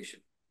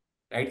conversation,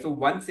 right? So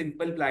one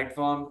simple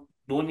platform,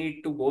 no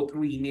need to go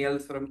through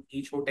emails from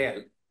each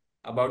hotel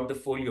about the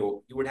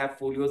folio. You would have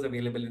folios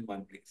available in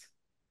one place.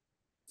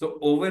 So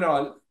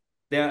overall,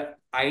 the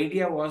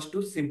idea was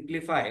to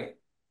simplify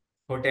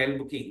hotel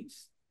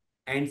bookings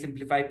and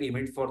simplify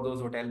payment for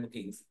those hotel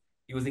bookings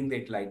using the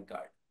Itlite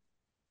card.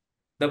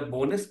 The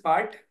bonus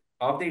part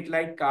of the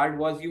Itlite card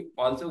was you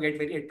also get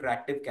very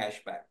attractive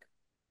cashback.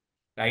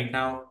 Right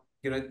now,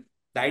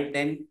 that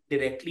then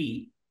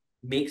directly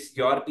makes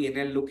your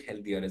P&L look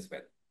healthier as well.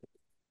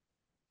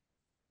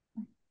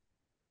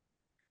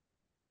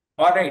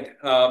 All right,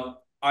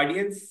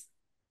 audience,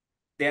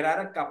 there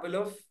are a couple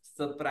of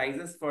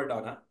surprises for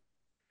Donna.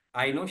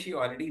 I know she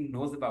already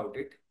knows about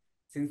it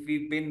since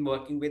we've been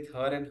working with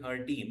her and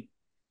her team.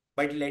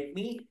 But let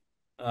me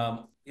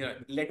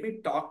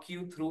talk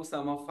you through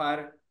some of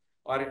our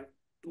or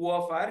two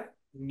of our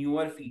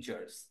newer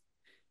features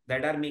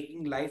that are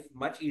making life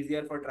much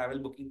easier for travel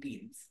booking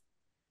teams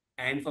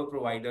and for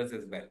providers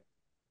as well.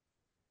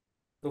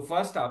 So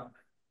first up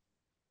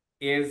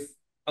is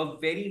a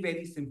very,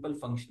 very simple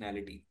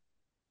functionality.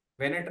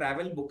 When a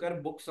travel booker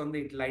books on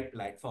the Itlite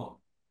platform,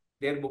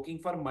 they're booking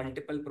for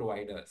multiple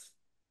providers.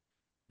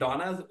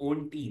 Donna's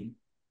own team,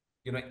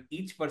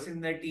 each person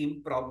in the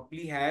team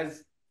probably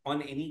has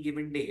on any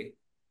given day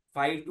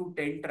 5 to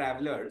 10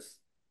 travelers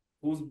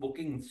whose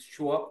bookings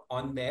show up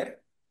on their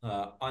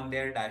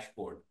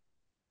dashboard.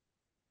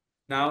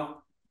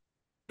 Now,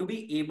 to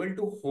be able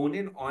to hone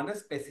in on a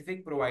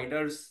specific uh,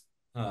 provider's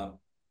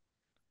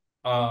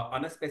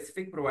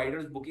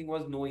booking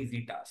was no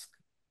easy task.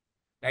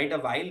 Right, a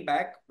while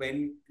back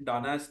when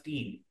Donna's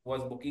team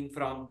was booking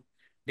from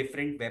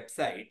different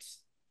websites,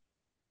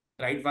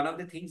 right, one of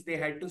the things they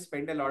had to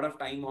spend a lot of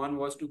time on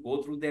was to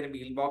go through their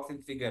mailbox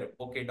and figure,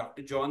 okay,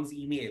 Dr. John's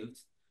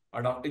emails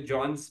or Dr.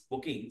 John's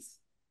bookings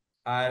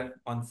are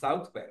on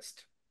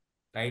Southwest,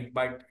 right?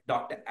 But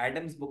Dr.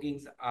 Adams'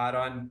 bookings are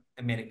on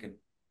American.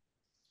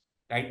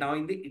 Right now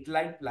in the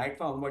Itlite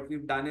platform, what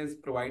we've done is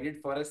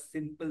provided for a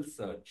simple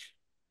search,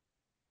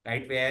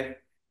 right? Where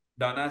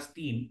Donna's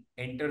team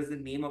enters the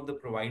name of the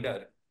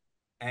provider,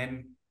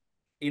 and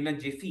in a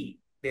jiffy,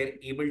 they're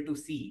able to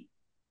see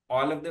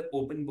all of the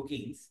open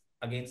bookings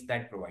against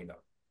that provider.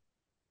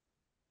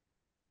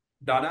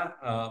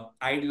 Donna,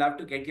 I'd love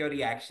to get your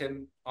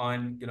reaction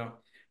on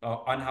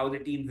how the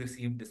team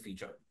received this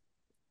feature.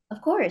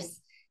 Of course.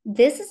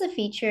 This is a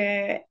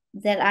feature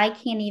that I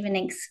can't even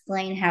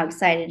explain how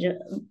excited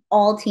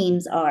all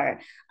teams are,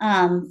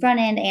 front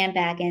end and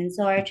back end.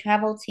 So our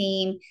travel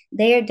team,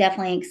 they are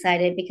definitely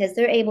excited because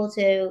they're able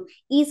to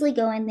easily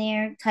go in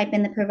there, type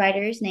in the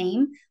provider's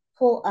name,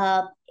 pull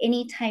up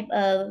any type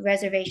of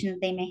reservation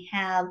that they may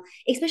have,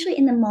 especially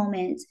in the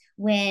moment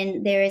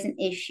when there is an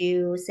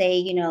issue,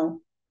 say,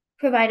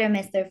 provider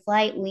missed their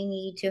flight, we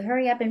need to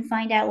hurry up and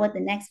find out what the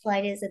next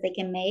flight is that they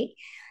can make.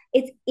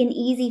 It's an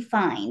easy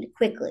find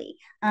quickly,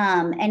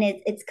 and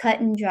it's cut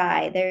and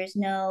dry. There's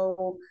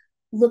no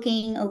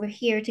looking over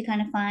here to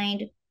kind of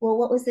find, well,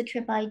 what was the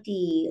trip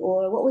ID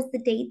or what was the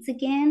dates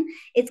again.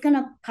 It's going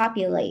to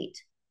populate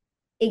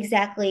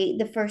exactly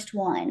the first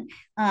one,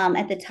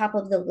 at the top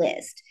of the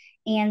list.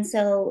 And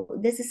so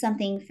this is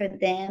something for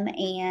them,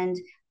 and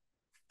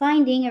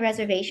finding a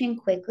reservation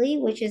quickly,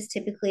 which is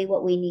typically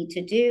what we need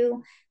to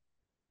do,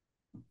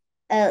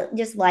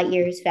 just light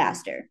years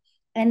faster.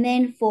 And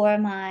then for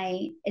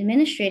my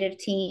administrative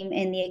team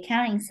and the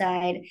accounting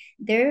side,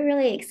 they're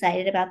really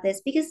excited about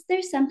this because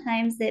there's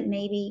sometimes that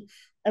maybe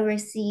a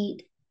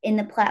receipt in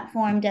the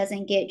platform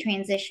doesn't get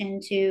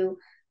transitioned to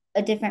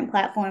a different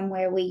platform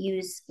where we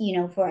use,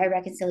 for our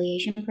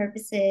reconciliation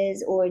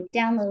purposes, or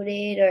download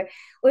it,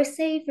 or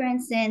say, for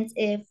instance,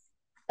 if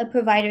a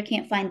provider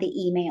can't find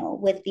the email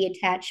with the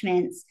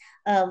attachments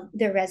of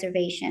their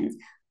reservations,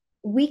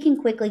 we can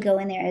quickly go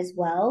in there as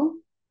well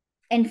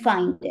and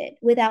find it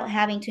without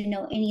having to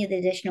know any of the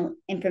additional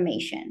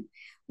information.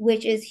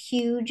 which is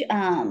huge.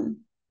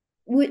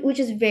 Which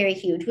is very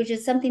huge, which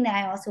is something that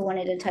I also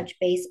wanted to touch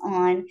base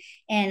on,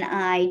 and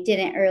I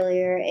didn't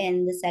earlier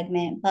in the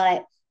segment,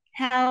 but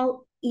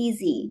how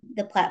easy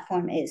the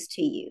platform is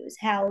to use,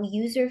 how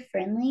user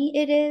friendly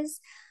it is.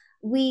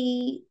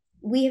 We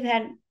have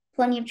had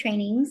plenty of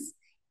trainings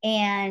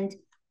and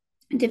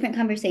different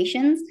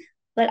conversations,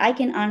 but I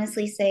can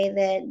honestly say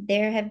that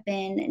there have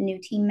been new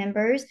team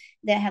members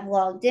that have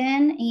logged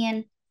in,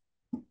 and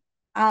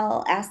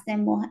I'll ask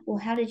them, well,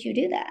 how did you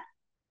do that?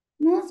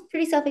 Well, it's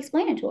pretty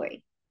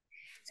self-explanatory.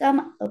 So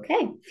I'm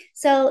okay.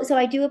 So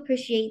I do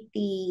appreciate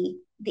the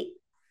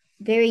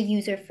very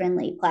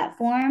user-friendly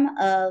platform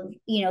of,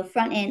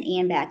 front end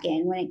and back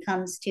end when it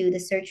comes to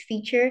the search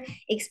feature,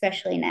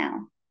 especially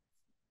now.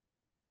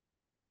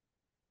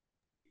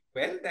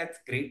 Well, that's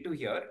great to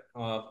hear.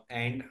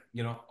 And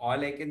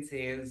all I can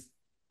say is,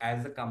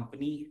 as a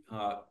company,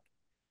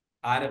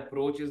 our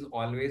approach is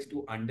always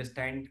to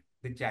understand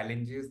the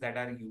challenges that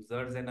our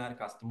users and our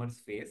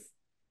customers face,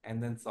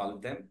 and then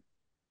solve them.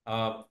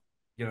 Uh,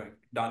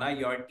 Donna,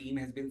 your team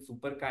has been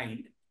super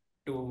kind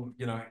to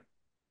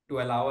to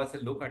allow us a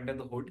look under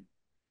the hood,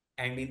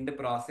 and in the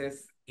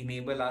process,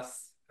 enable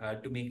us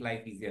to make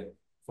life easier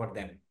for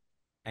them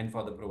and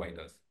for the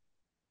providers.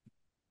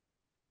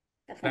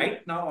 Definitely.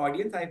 Right now,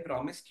 audience, I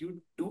promised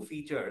you two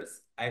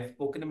features. I've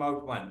spoken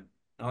about one.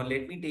 Now,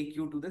 let me take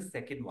you to the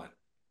second one.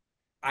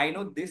 I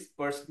know this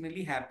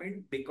personally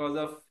happened because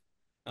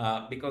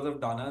of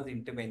Donna's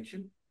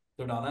intervention.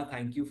 So, Donna,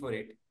 thank you for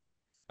it.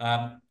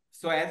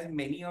 So, as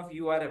many of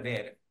you are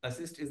aware,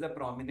 Assist is a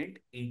prominent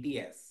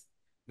ATS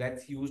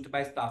that's used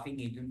by staffing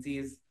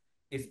agencies,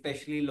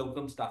 especially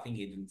locum staffing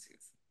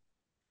agencies.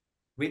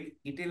 With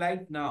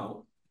Itilite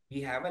now,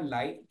 we have a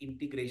live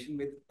integration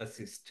with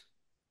Assist.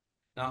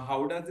 Now,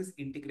 how does this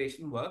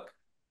integration work?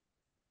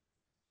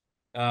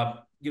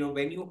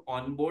 When you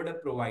onboard a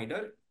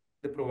provider,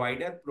 the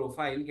provider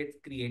profile gets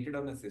created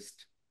on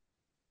Assist,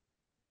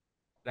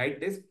 right?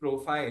 This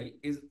profile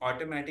is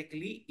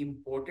automatically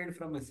imported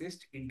from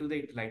Assist into the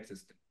Itilite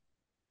system,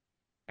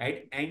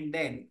 right? And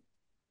then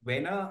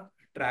when a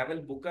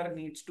travel booker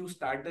needs to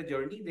start the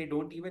journey, they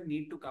don't even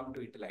need to come to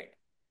Itilite.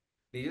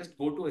 They just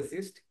go to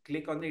Assist,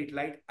 click on the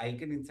Itilite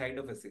icon inside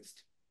of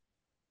Assist,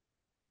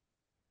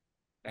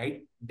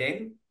 right?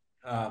 Then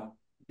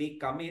they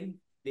come in,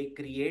 they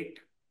create,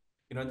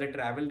 the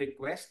travel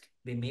request,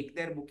 they make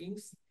their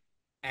bookings,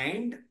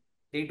 and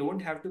they don't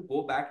have to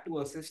go back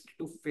to Assist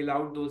to fill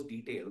out those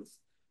details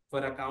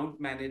for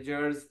account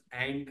managers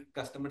and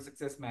customer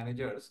success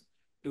managers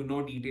to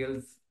know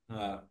details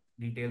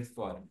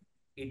for.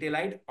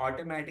 Itilite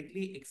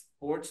automatically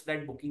exports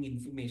that booking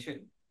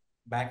information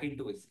back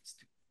into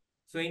Assist.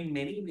 So in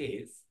many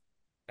ways,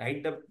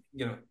 right,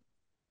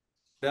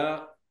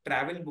 the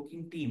travel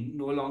booking team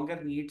no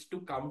longer needs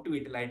to come to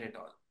Itilite at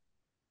all,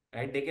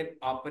 right? They can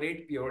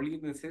operate purely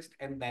in Assist,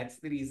 and that's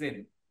the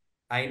reason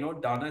I know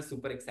Donna is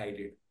super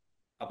excited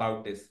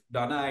about this.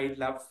 Donna, I'd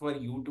love for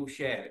you to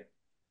share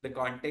the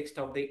context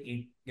of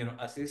the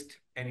Assist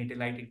and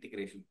Itilite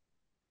integration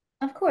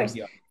Of with course.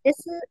 you.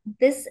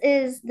 This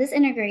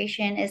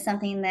integration is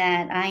something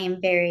that I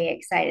am very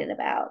excited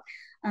about.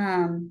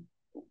 Um,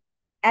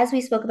 as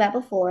we spoke about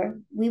before,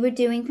 we were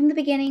doing from the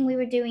beginning, we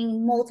were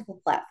doing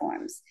multiple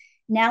platforms.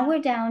 Now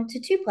we're down to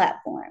two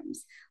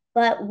platforms.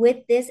 But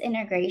with this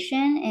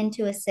integration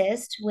into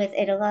Assist with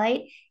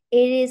Italite,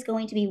 it is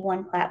going to be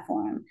one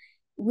platform.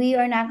 We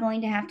are not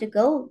going to have to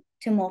go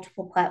to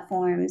multiple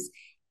platforms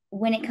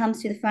when it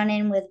comes to the front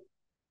end with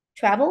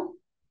travel.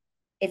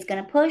 It's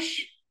going to push,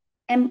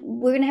 and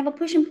we're going to have a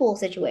push and pull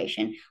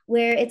situation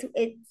where it's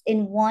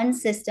in one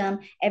system,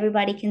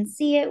 everybody can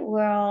see it,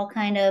 we're all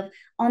kind of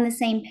on the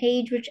same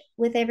page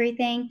with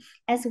everything,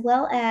 as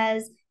well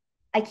as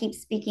I keep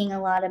speaking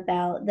a lot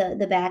about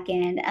the back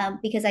end,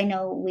 because I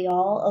know we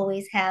all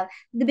always have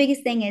the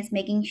biggest thing is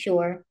making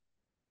sure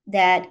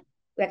that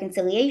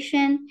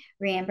reconciliation,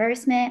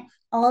 reimbursement,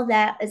 all of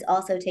that is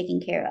also taken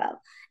care of.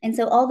 And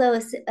so, although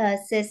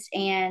Assist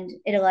and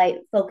Italite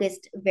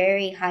focused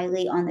very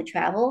highly on the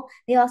travel,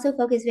 they also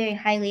focused very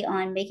highly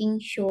on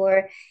making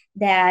sure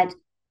that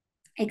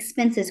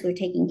expenses were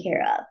taken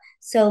care of.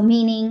 So,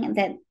 meaning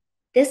that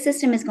this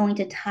system is going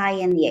to tie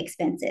in the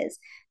expenses.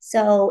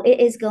 So, it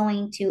is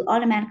going to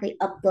automatically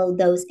upload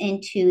those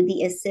into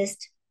the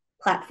Assist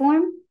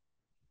platform,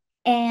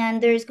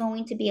 and there's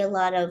going to be a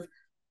lot of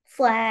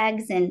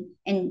flags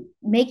and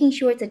making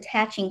sure it's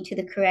attaching to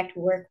the correct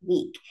work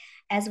week.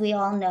 As we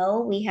all know,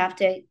 we have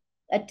to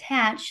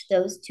attach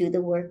those to the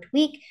worked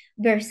week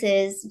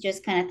versus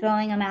just kind of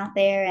throwing them out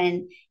there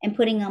and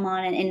putting them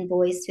on an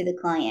invoice to the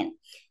client.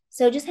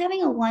 So just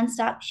having a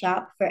one-stop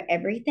shop for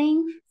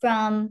everything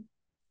from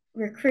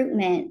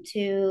recruitment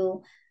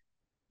to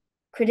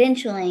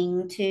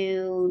credentialing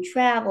to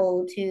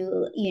travel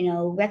to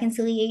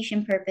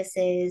reconciliation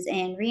purposes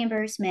and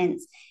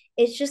reimbursements,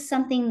 it's just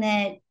something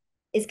that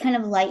is kind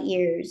of light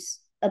years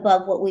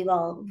above what we've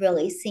all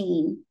really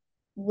seen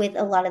with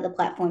a lot of the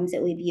platforms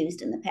that we've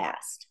used in the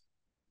past.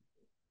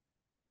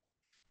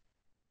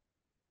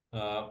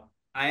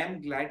 I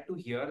am glad to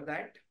hear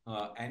that.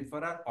 And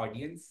for our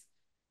audience,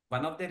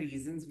 one of the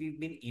reasons we've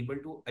been able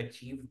to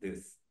achieve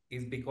this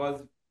is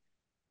because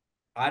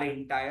our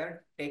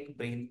entire tech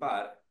brain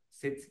power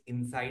sits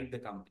inside the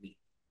company.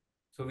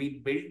 So we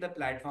build the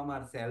platform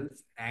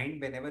ourselves,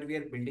 and whenever we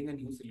are building a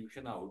new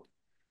solution out,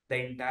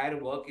 the entire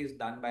work is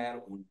done by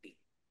our own team,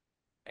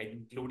 and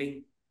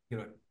including you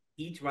know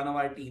each one of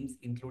our teams,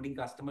 including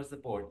customer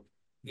support,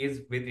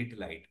 is with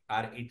Italite,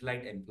 our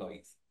Italite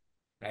employees,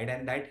 right?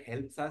 And that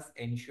helps us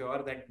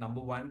ensure that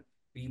number one,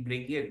 we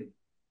bring in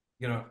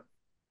you know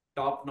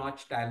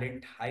top-notch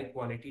talent,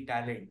 high-quality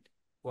talent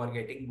who are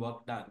getting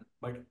work done,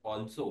 but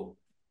also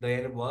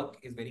their work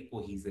is very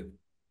cohesive,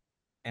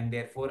 and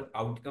therefore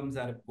outcomes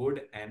are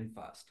good and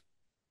fast.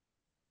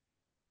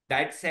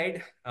 That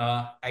said,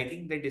 I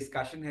think the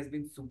discussion has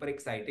been super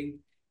exciting.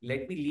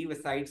 Let me leave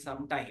aside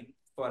some time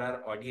for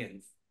our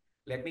audience.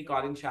 Let me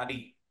call in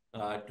Shadi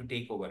to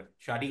take over.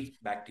 Shadi,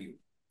 back to you.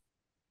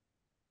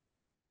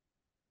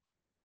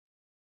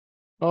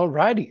 All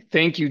righty.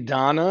 Thank you,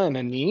 Donna and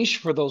Anish,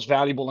 for those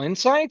valuable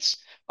insights.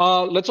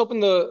 Let's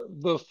open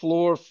the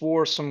floor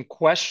for some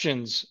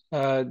questions.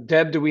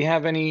 Deb, do we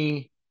have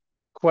any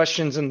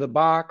questions in the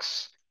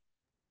box?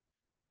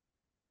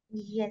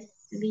 Yes,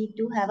 we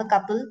do have a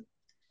couple.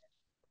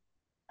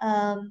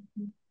 Um,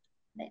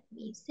 Let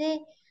me say.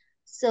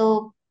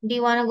 So, do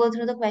you want to go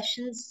through the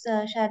questions,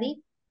 Shadi?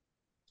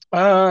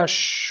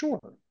 Sure.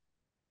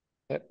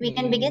 Let We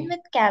can begin me. with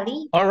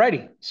Callie. All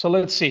righty. So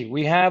let's see.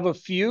 We have a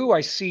few.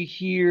 I see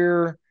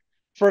here.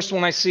 First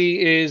one I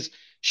see is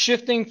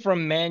shifting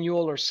from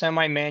manual or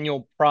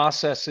semi-manual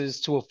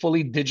processes to a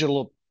fully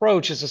digital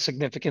approach is a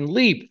significant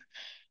leap.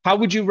 How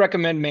would you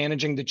recommend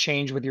managing the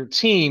change with your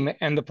team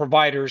and the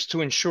providers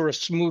to ensure a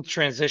smooth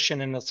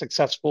transition and a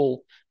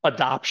successful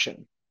adoption?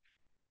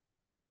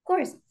 Of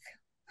course.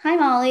 Hi,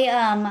 Molly.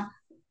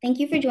 Thank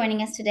you for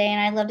joining us today,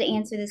 and I'd love to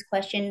answer this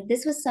question.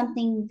 This was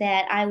something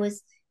that I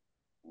was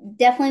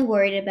definitely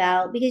worried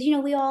about because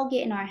we all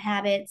get in our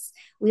habits.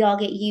 We all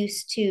get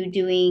used to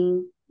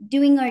doing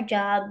our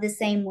job the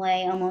same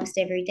way almost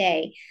every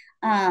day.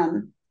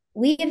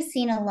 We have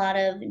seen a lot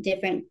of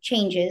different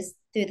changes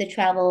through the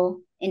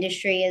travel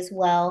industry as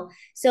well.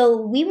 So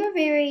we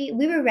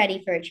were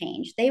ready for a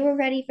change. They were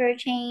ready for a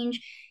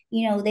change.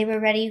 They were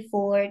ready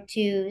for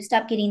to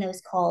stop getting those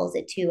calls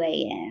at 2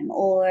 a.m.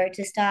 or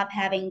to stop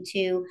having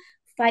to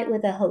fight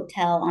with a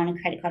hotel on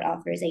a credit card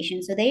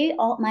authorization. So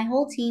my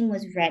whole team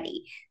was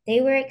ready.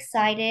 They were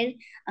excited.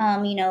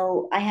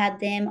 I had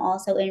them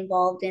also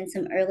involved in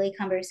some early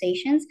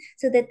conversations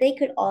so that they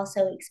could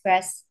also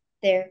express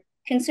their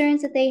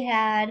concerns that they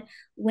had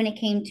when it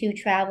came to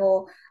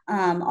travel.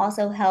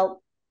 Also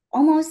help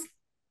almost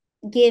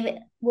give,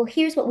 well,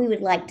 here's what we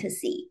would like to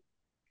see.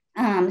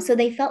 So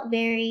they felt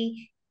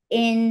very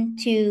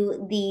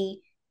into the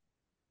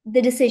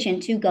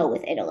decision to go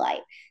with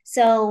Italite.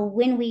 So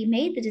when we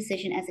made the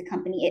decision as a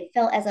company, it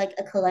felt as like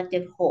a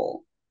collective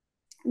whole.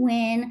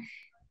 When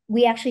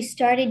we actually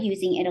started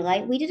using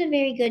Italite, we did a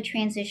very good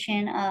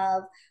transition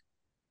of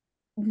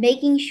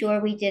making sure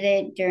we did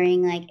it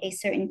during like a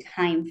certain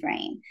time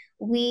frame.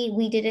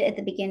 We did it at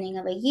the beginning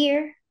of a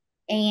year,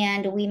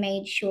 and we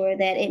made sure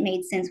that it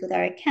made sense with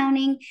our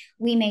accounting.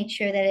 We made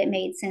sure that it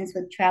made sense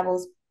with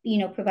travels,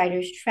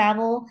 providers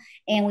travel,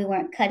 and we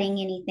weren't cutting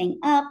anything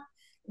up.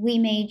 We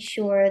made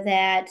sure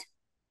that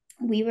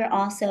we were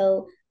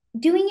also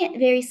doing it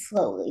very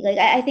slowly. Like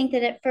I think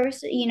that at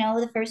first,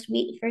 the first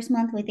week, first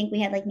month, we think we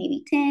had like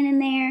maybe 10 in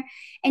there.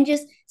 And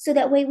just so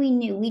that way we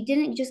knew we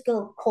didn't just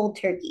go cold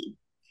turkey.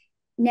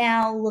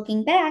 Now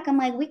looking back, I'm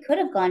like, we could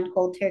have gone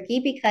cold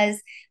turkey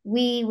because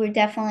we were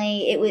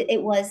definitely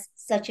it was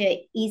such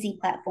a easy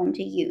platform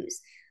to use.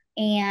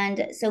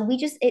 And so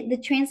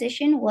the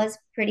transition was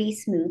pretty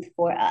smooth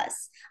for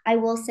us. I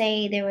will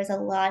say there was a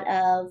lot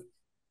of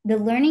the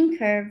learning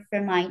curve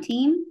for my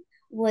team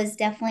was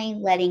definitely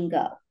letting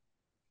go.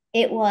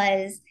 It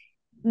was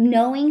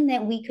knowing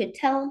that we could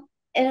tell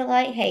it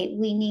like, hey,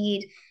 we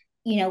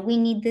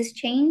need this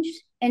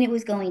changed, and it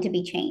was going to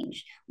be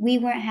changed. We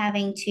weren't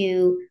having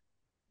to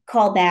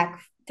call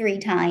back 3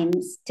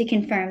 times to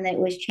confirm that it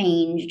was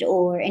changed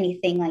or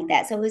anything like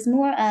that. So it was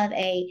more of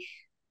a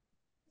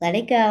let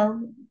it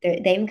go,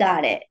 they've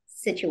got it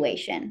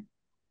situation.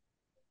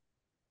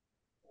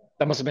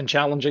 That must have been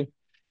challenging.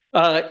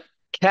 Uh,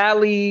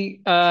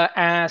 Callie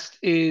asked,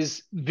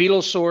 is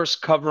VeloSource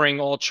covering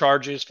all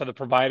charges for the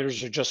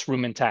providers or just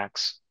room and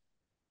tax?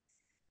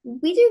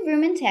 We do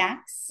room and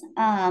tax,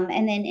 and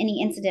then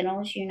any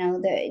incidentals.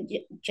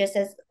 Just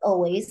as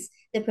always,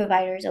 the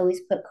providers always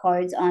put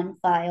cards on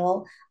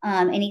file,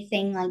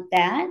 anything like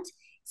that.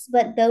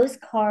 But those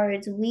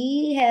cards,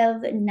 we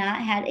have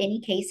not had any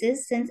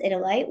cases since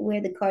Italite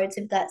where the cards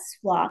have got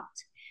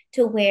swapped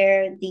to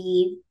where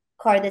the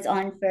card that's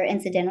on for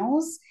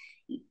incidentals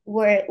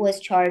where it was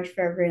charged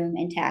for room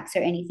and tax or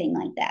anything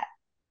like that.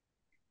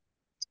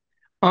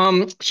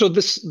 So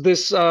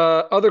this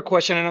other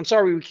question, and I'm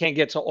sorry we can't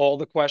get to all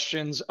the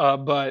questions,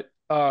 but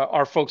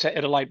our folks at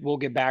Idolite will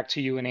get back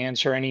to you and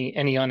answer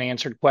any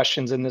unanswered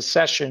questions in this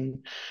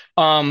session.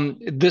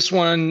 This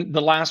one,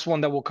 the last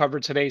one that we'll cover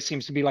today,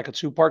 seems to be like a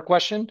two-part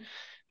question.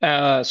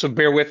 So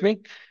bear with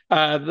me.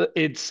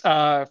 It's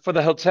for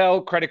the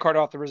hotel credit card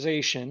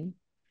authorization.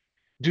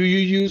 Do you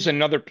use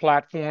another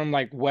platform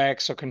like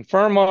Wex or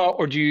Confirma,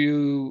 or do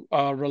you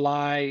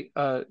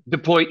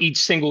deploy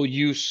each single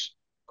use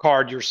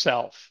card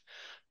yourself?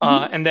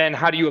 Mhm. And then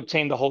how do you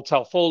obtain the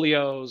hotel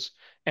folios,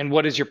 and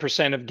what is your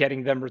percent of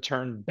getting them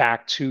returned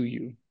back to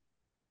you?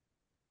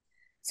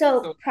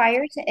 So So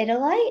prior to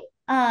Idolite,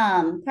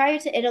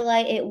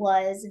 it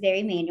was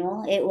very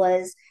manual. It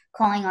was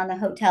calling on the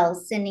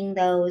hotels, sending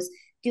those,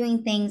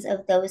 doing things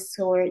of those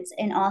sorts,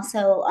 and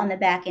also on the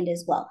back end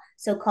as well.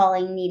 So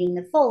calling, needing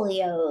the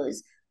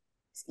folios,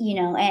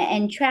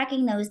 and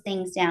tracking those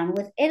things down.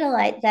 With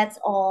Idolite, that's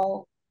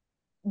all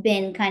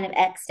been kind of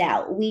X'd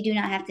out. We do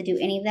not have to do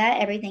any of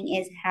that. Everything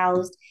is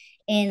housed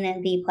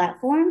in the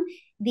platform.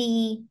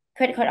 The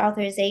credit card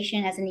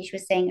authorization, as Anish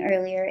was saying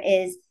earlier,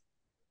 is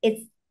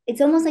it's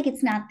it's almost like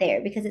it's not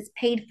there because it's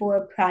paid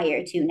for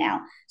prior to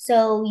now.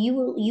 So you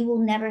will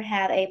never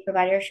have a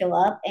provider show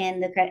up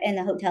and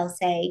the hotel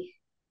say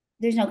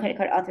there's no credit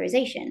card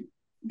authorization.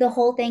 The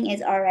whole thing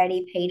is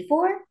already paid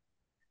for.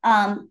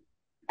 um,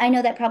 I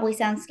know that probably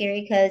sounds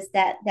scary because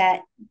that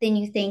then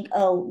you think,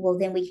 oh, well,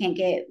 then we can't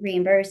get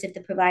reimbursed if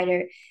the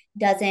provider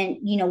doesn't,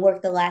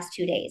 work the last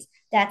 2 days.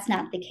 That's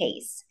not the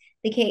case.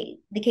 The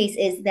case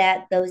is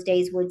that those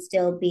days would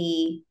still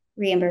be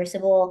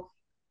reimbursable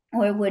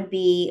or would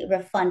be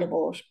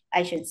refundable,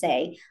 I should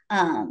say,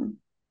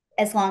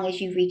 as long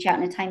as you reach out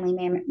in a timely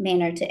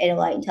manner to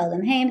Idolite and tell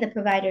them, hey, the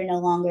provider no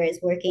longer is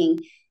working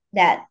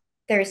that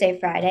Thursday,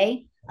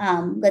 Friday.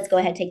 Let's go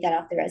ahead and take that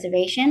off the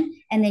reservation.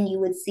 And then you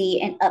would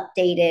see an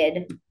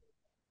updated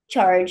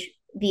charge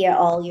via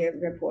all your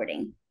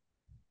reporting.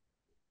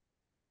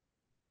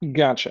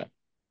 Gotcha.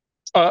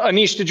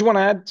 Anish, did you want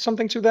to add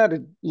something to that?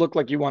 It looked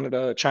like you wanted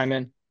to chime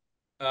in.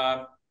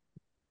 uh,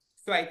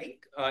 so I think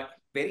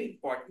very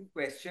important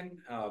question.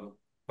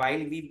 While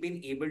we've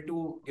been able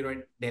to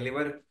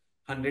deliver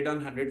 100 on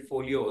 100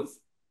 folios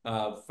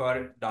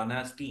for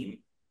Donna's team,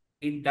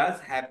 it does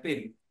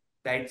happen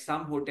that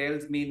some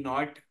hotels may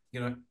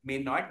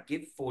not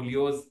give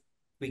folios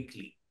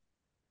quickly.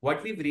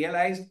 What we've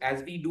realized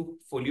as we do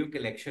folio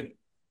collection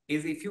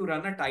is if you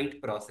run a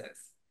tight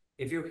process,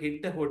 if you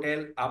hit the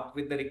hotel up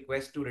with the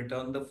request to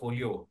return the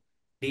folio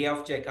day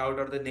of checkout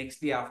or the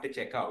next day after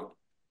checkout,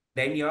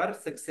 then your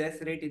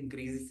success rate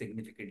increases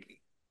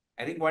significantly.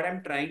 I think what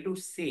I'm trying to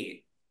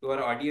say to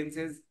our audience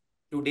is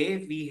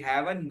today we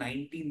have a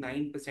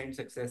 99%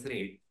 success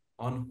rate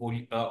on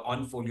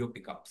folio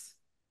pickups.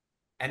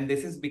 And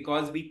this is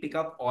because we pick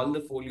up all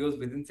the folios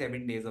within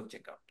 7 days of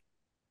checkout,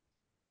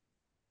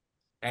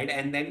 right?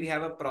 And then we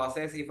have a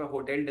process. If a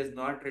hotel does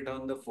not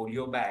return the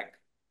folio back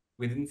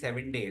within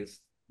 7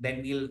 days,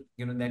 then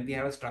we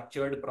have a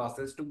structured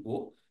process to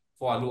go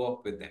follow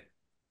up with them,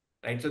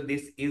 right? So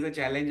this is a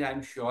challenge,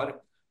 I'm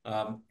sure.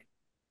 Um,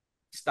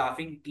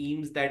 Staffing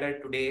teams that are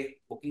today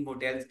booking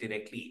hotels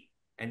directly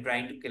and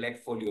trying to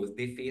collect folios,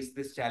 they face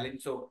this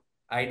challenge. So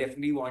I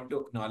definitely want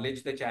to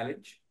acknowledge the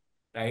challenge,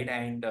 right?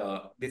 And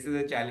this is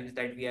a challenge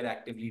that we are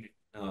actively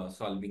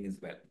solving as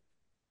well.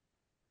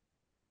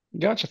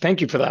 Gotcha. Thank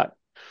you for that.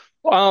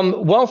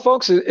 Well,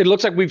 folks, it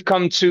looks like we've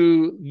come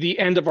to the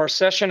end of our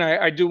session.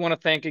 I do want to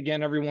thank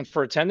again everyone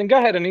for attending. Go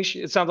ahead,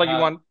 Anish. It sounds like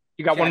Uh,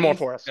 you got one more Sharif,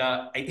 for us.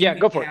 I Yeah,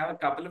 think go we for it. have a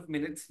couple of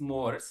minutes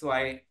more, so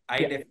I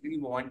Yeah. definitely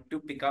want to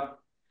pick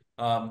up,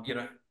 um, you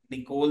know,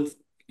 Nicole's,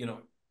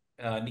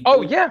 Oh,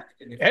 Nicole's yeah.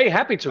 question, if Hey,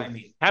 happy I to.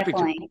 may. Happy to.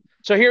 Definitely.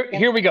 So Yep.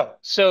 here we go.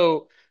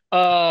 So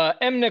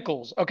M.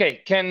 Nichols,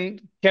 okay,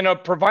 can a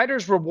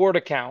provider's reward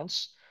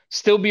accounts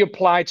still be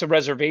applied to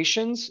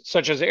reservations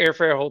such as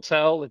airfare,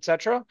 hotel,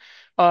 etc.?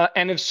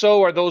 And if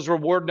so, are those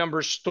reward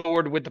numbers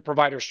stored with the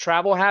provider's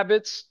travel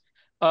habits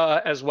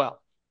as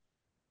well?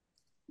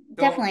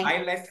 So Definitely.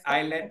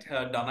 I let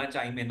Donna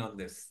chime in on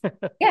this.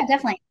 Yeah,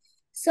 definitely.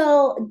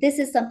 So this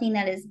is something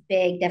that is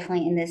big,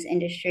 definitely in this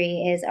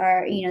industry, is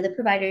the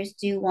providers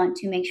do want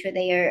to make sure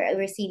they are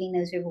receiving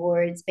those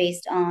rewards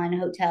based on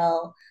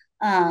hotel,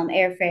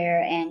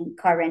 airfare and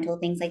car rental,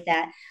 things like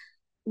that.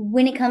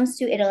 When it comes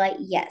to Italy,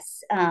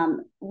 yes,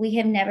 we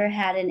have never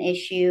had an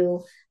issue.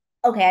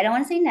 Okay, I don't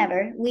want to say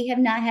never. We have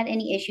not had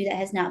any issue that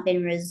has not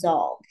been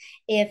resolved.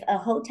 If a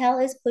hotel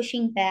is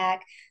pushing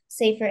back,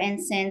 say for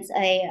instance,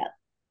 a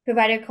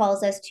provider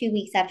calls us 2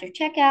 weeks after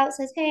checkout,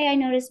 says, "Hey, I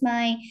noticed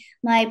my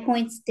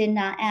points did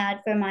not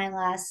add for my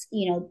last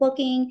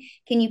booking.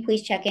 Can you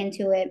please check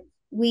into it?"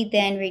 We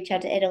then reach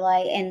out to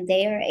Italy, and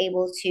they are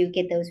able to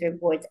get those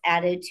rewards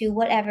added to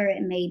whatever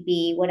it may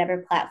be,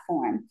 whatever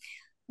platform.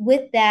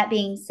 With that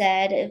being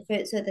said,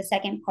 so the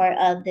second part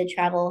of the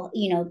travel,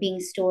 being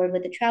stored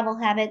with the travel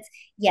habits,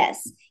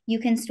 yes, you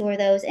can store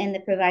those in the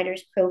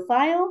provider's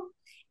profile.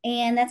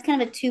 And that's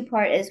kind of a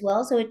two-part as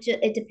well. So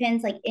it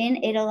depends. Like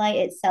in Italy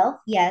itself,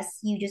 yes,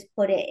 you just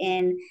put it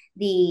in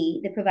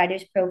the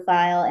provider's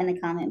profile and the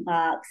comment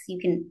box. You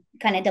can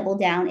kind of double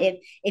down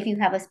if you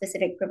have a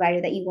specific provider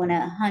that you want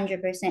to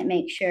 100%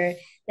 make sure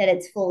that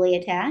it's fully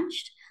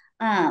attached.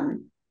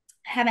 Haven't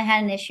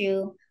had an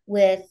issue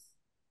with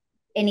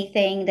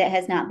anything that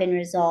has not been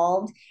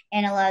resolved.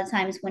 And a lot of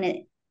times when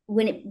it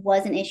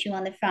was an issue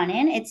on the front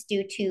end, it's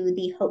due to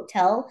the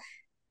hotel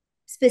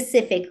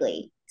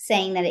specifically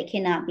saying that it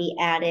cannot be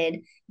added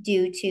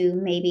due to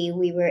maybe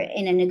we were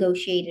in a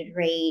negotiated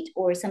rate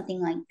or something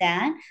like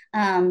that.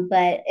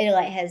 But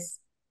Italy has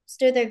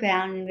stood their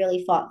ground and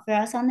really fought for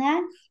us on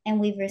that, and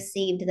we've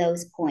received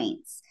those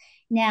points.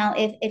 Now,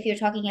 if you're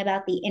talking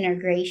about the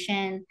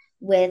integration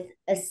with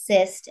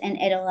Assist and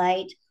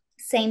Italite,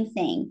 same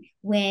thing.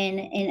 When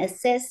in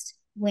Assist,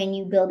 when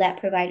you build that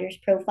provider's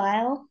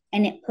profile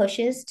and it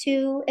pushes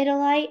to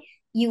Italite,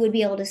 you would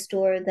be able to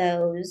store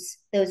those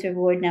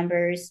reward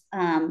numbers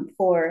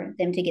for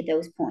them to get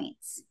those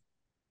points.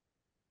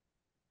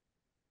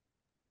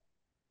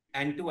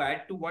 And to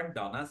add to what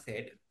Donna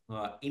said,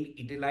 in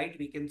Italite,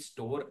 we can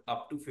store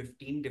up to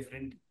 15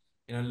 different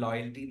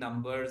loyalty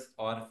numbers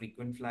or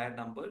frequent flyer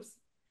numbers.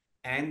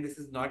 And this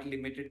is not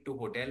limited to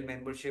hotel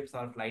memberships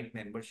or flight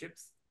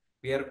memberships.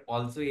 We are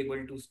also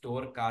able to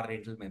store car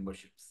rental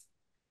memberships.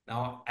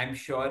 Now, I'm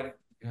sure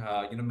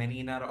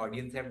many in our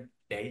audience have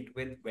dealt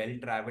with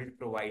well-traveled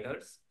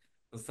providers.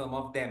 So some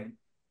of them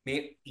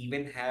may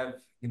even have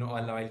a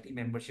loyalty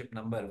membership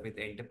number with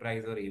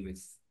Enterprise or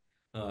Avis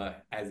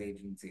as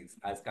agencies,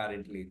 as car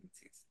rental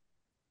agencies.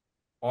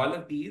 All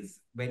of these,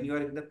 when you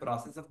are in the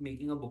process of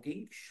making a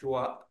booking, show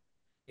up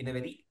in a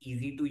very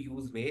easy to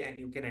use way, and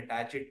you can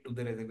attach it to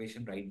the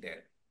reservation right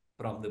there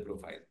from the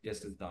profile,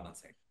 just as Donna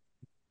said.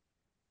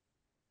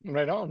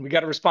 Right on. We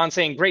got a response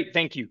saying, great,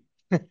 thank you.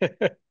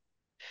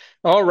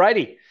 All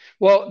righty.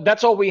 Well,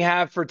 that's all we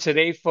have for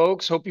today,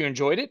 folks. Hope you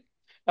enjoyed it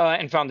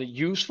and found it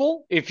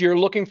useful. If you're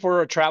looking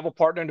for a travel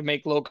partner to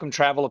make locum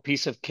travel a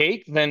piece of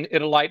cake, then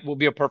Italite will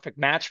be a perfect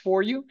match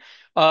for you.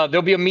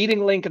 There'll be a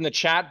meeting link in the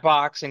chat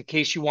box in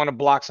case you want to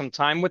block some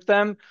time with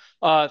them.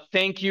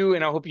 Thank you,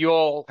 and I hope you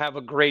all have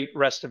a great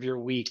rest of your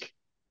week.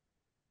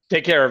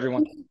 Take care,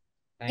 everyone.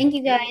 Thank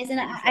you guys. And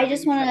I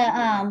just want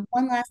to,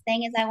 one last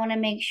thing is I want to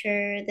make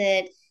sure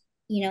that,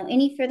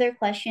 any further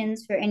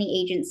questions for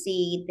any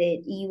agency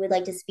that you would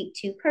like to speak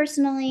to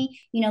personally,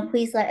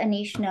 please let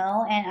Anish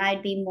know. And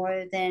I'd be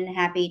more than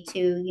happy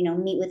to,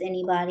 meet with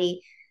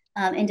anybody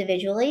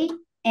individually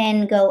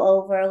and go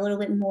over a little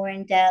bit more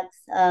in depth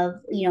of,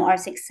 our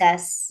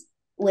success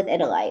with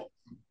Italite.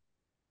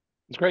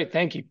 It's great.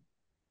 Thank you.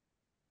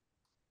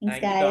 Thanks,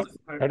 thank guys.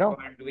 you, Donna,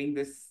 for doing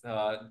this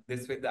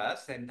with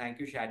us. And thank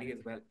you, Shadi,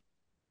 as well.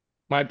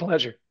 My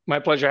pleasure. My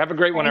pleasure. Have a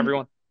great one,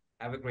 everyone.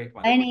 Have a great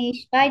one. Bye,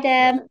 Anish. Bye,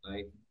 Deb.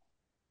 Bye.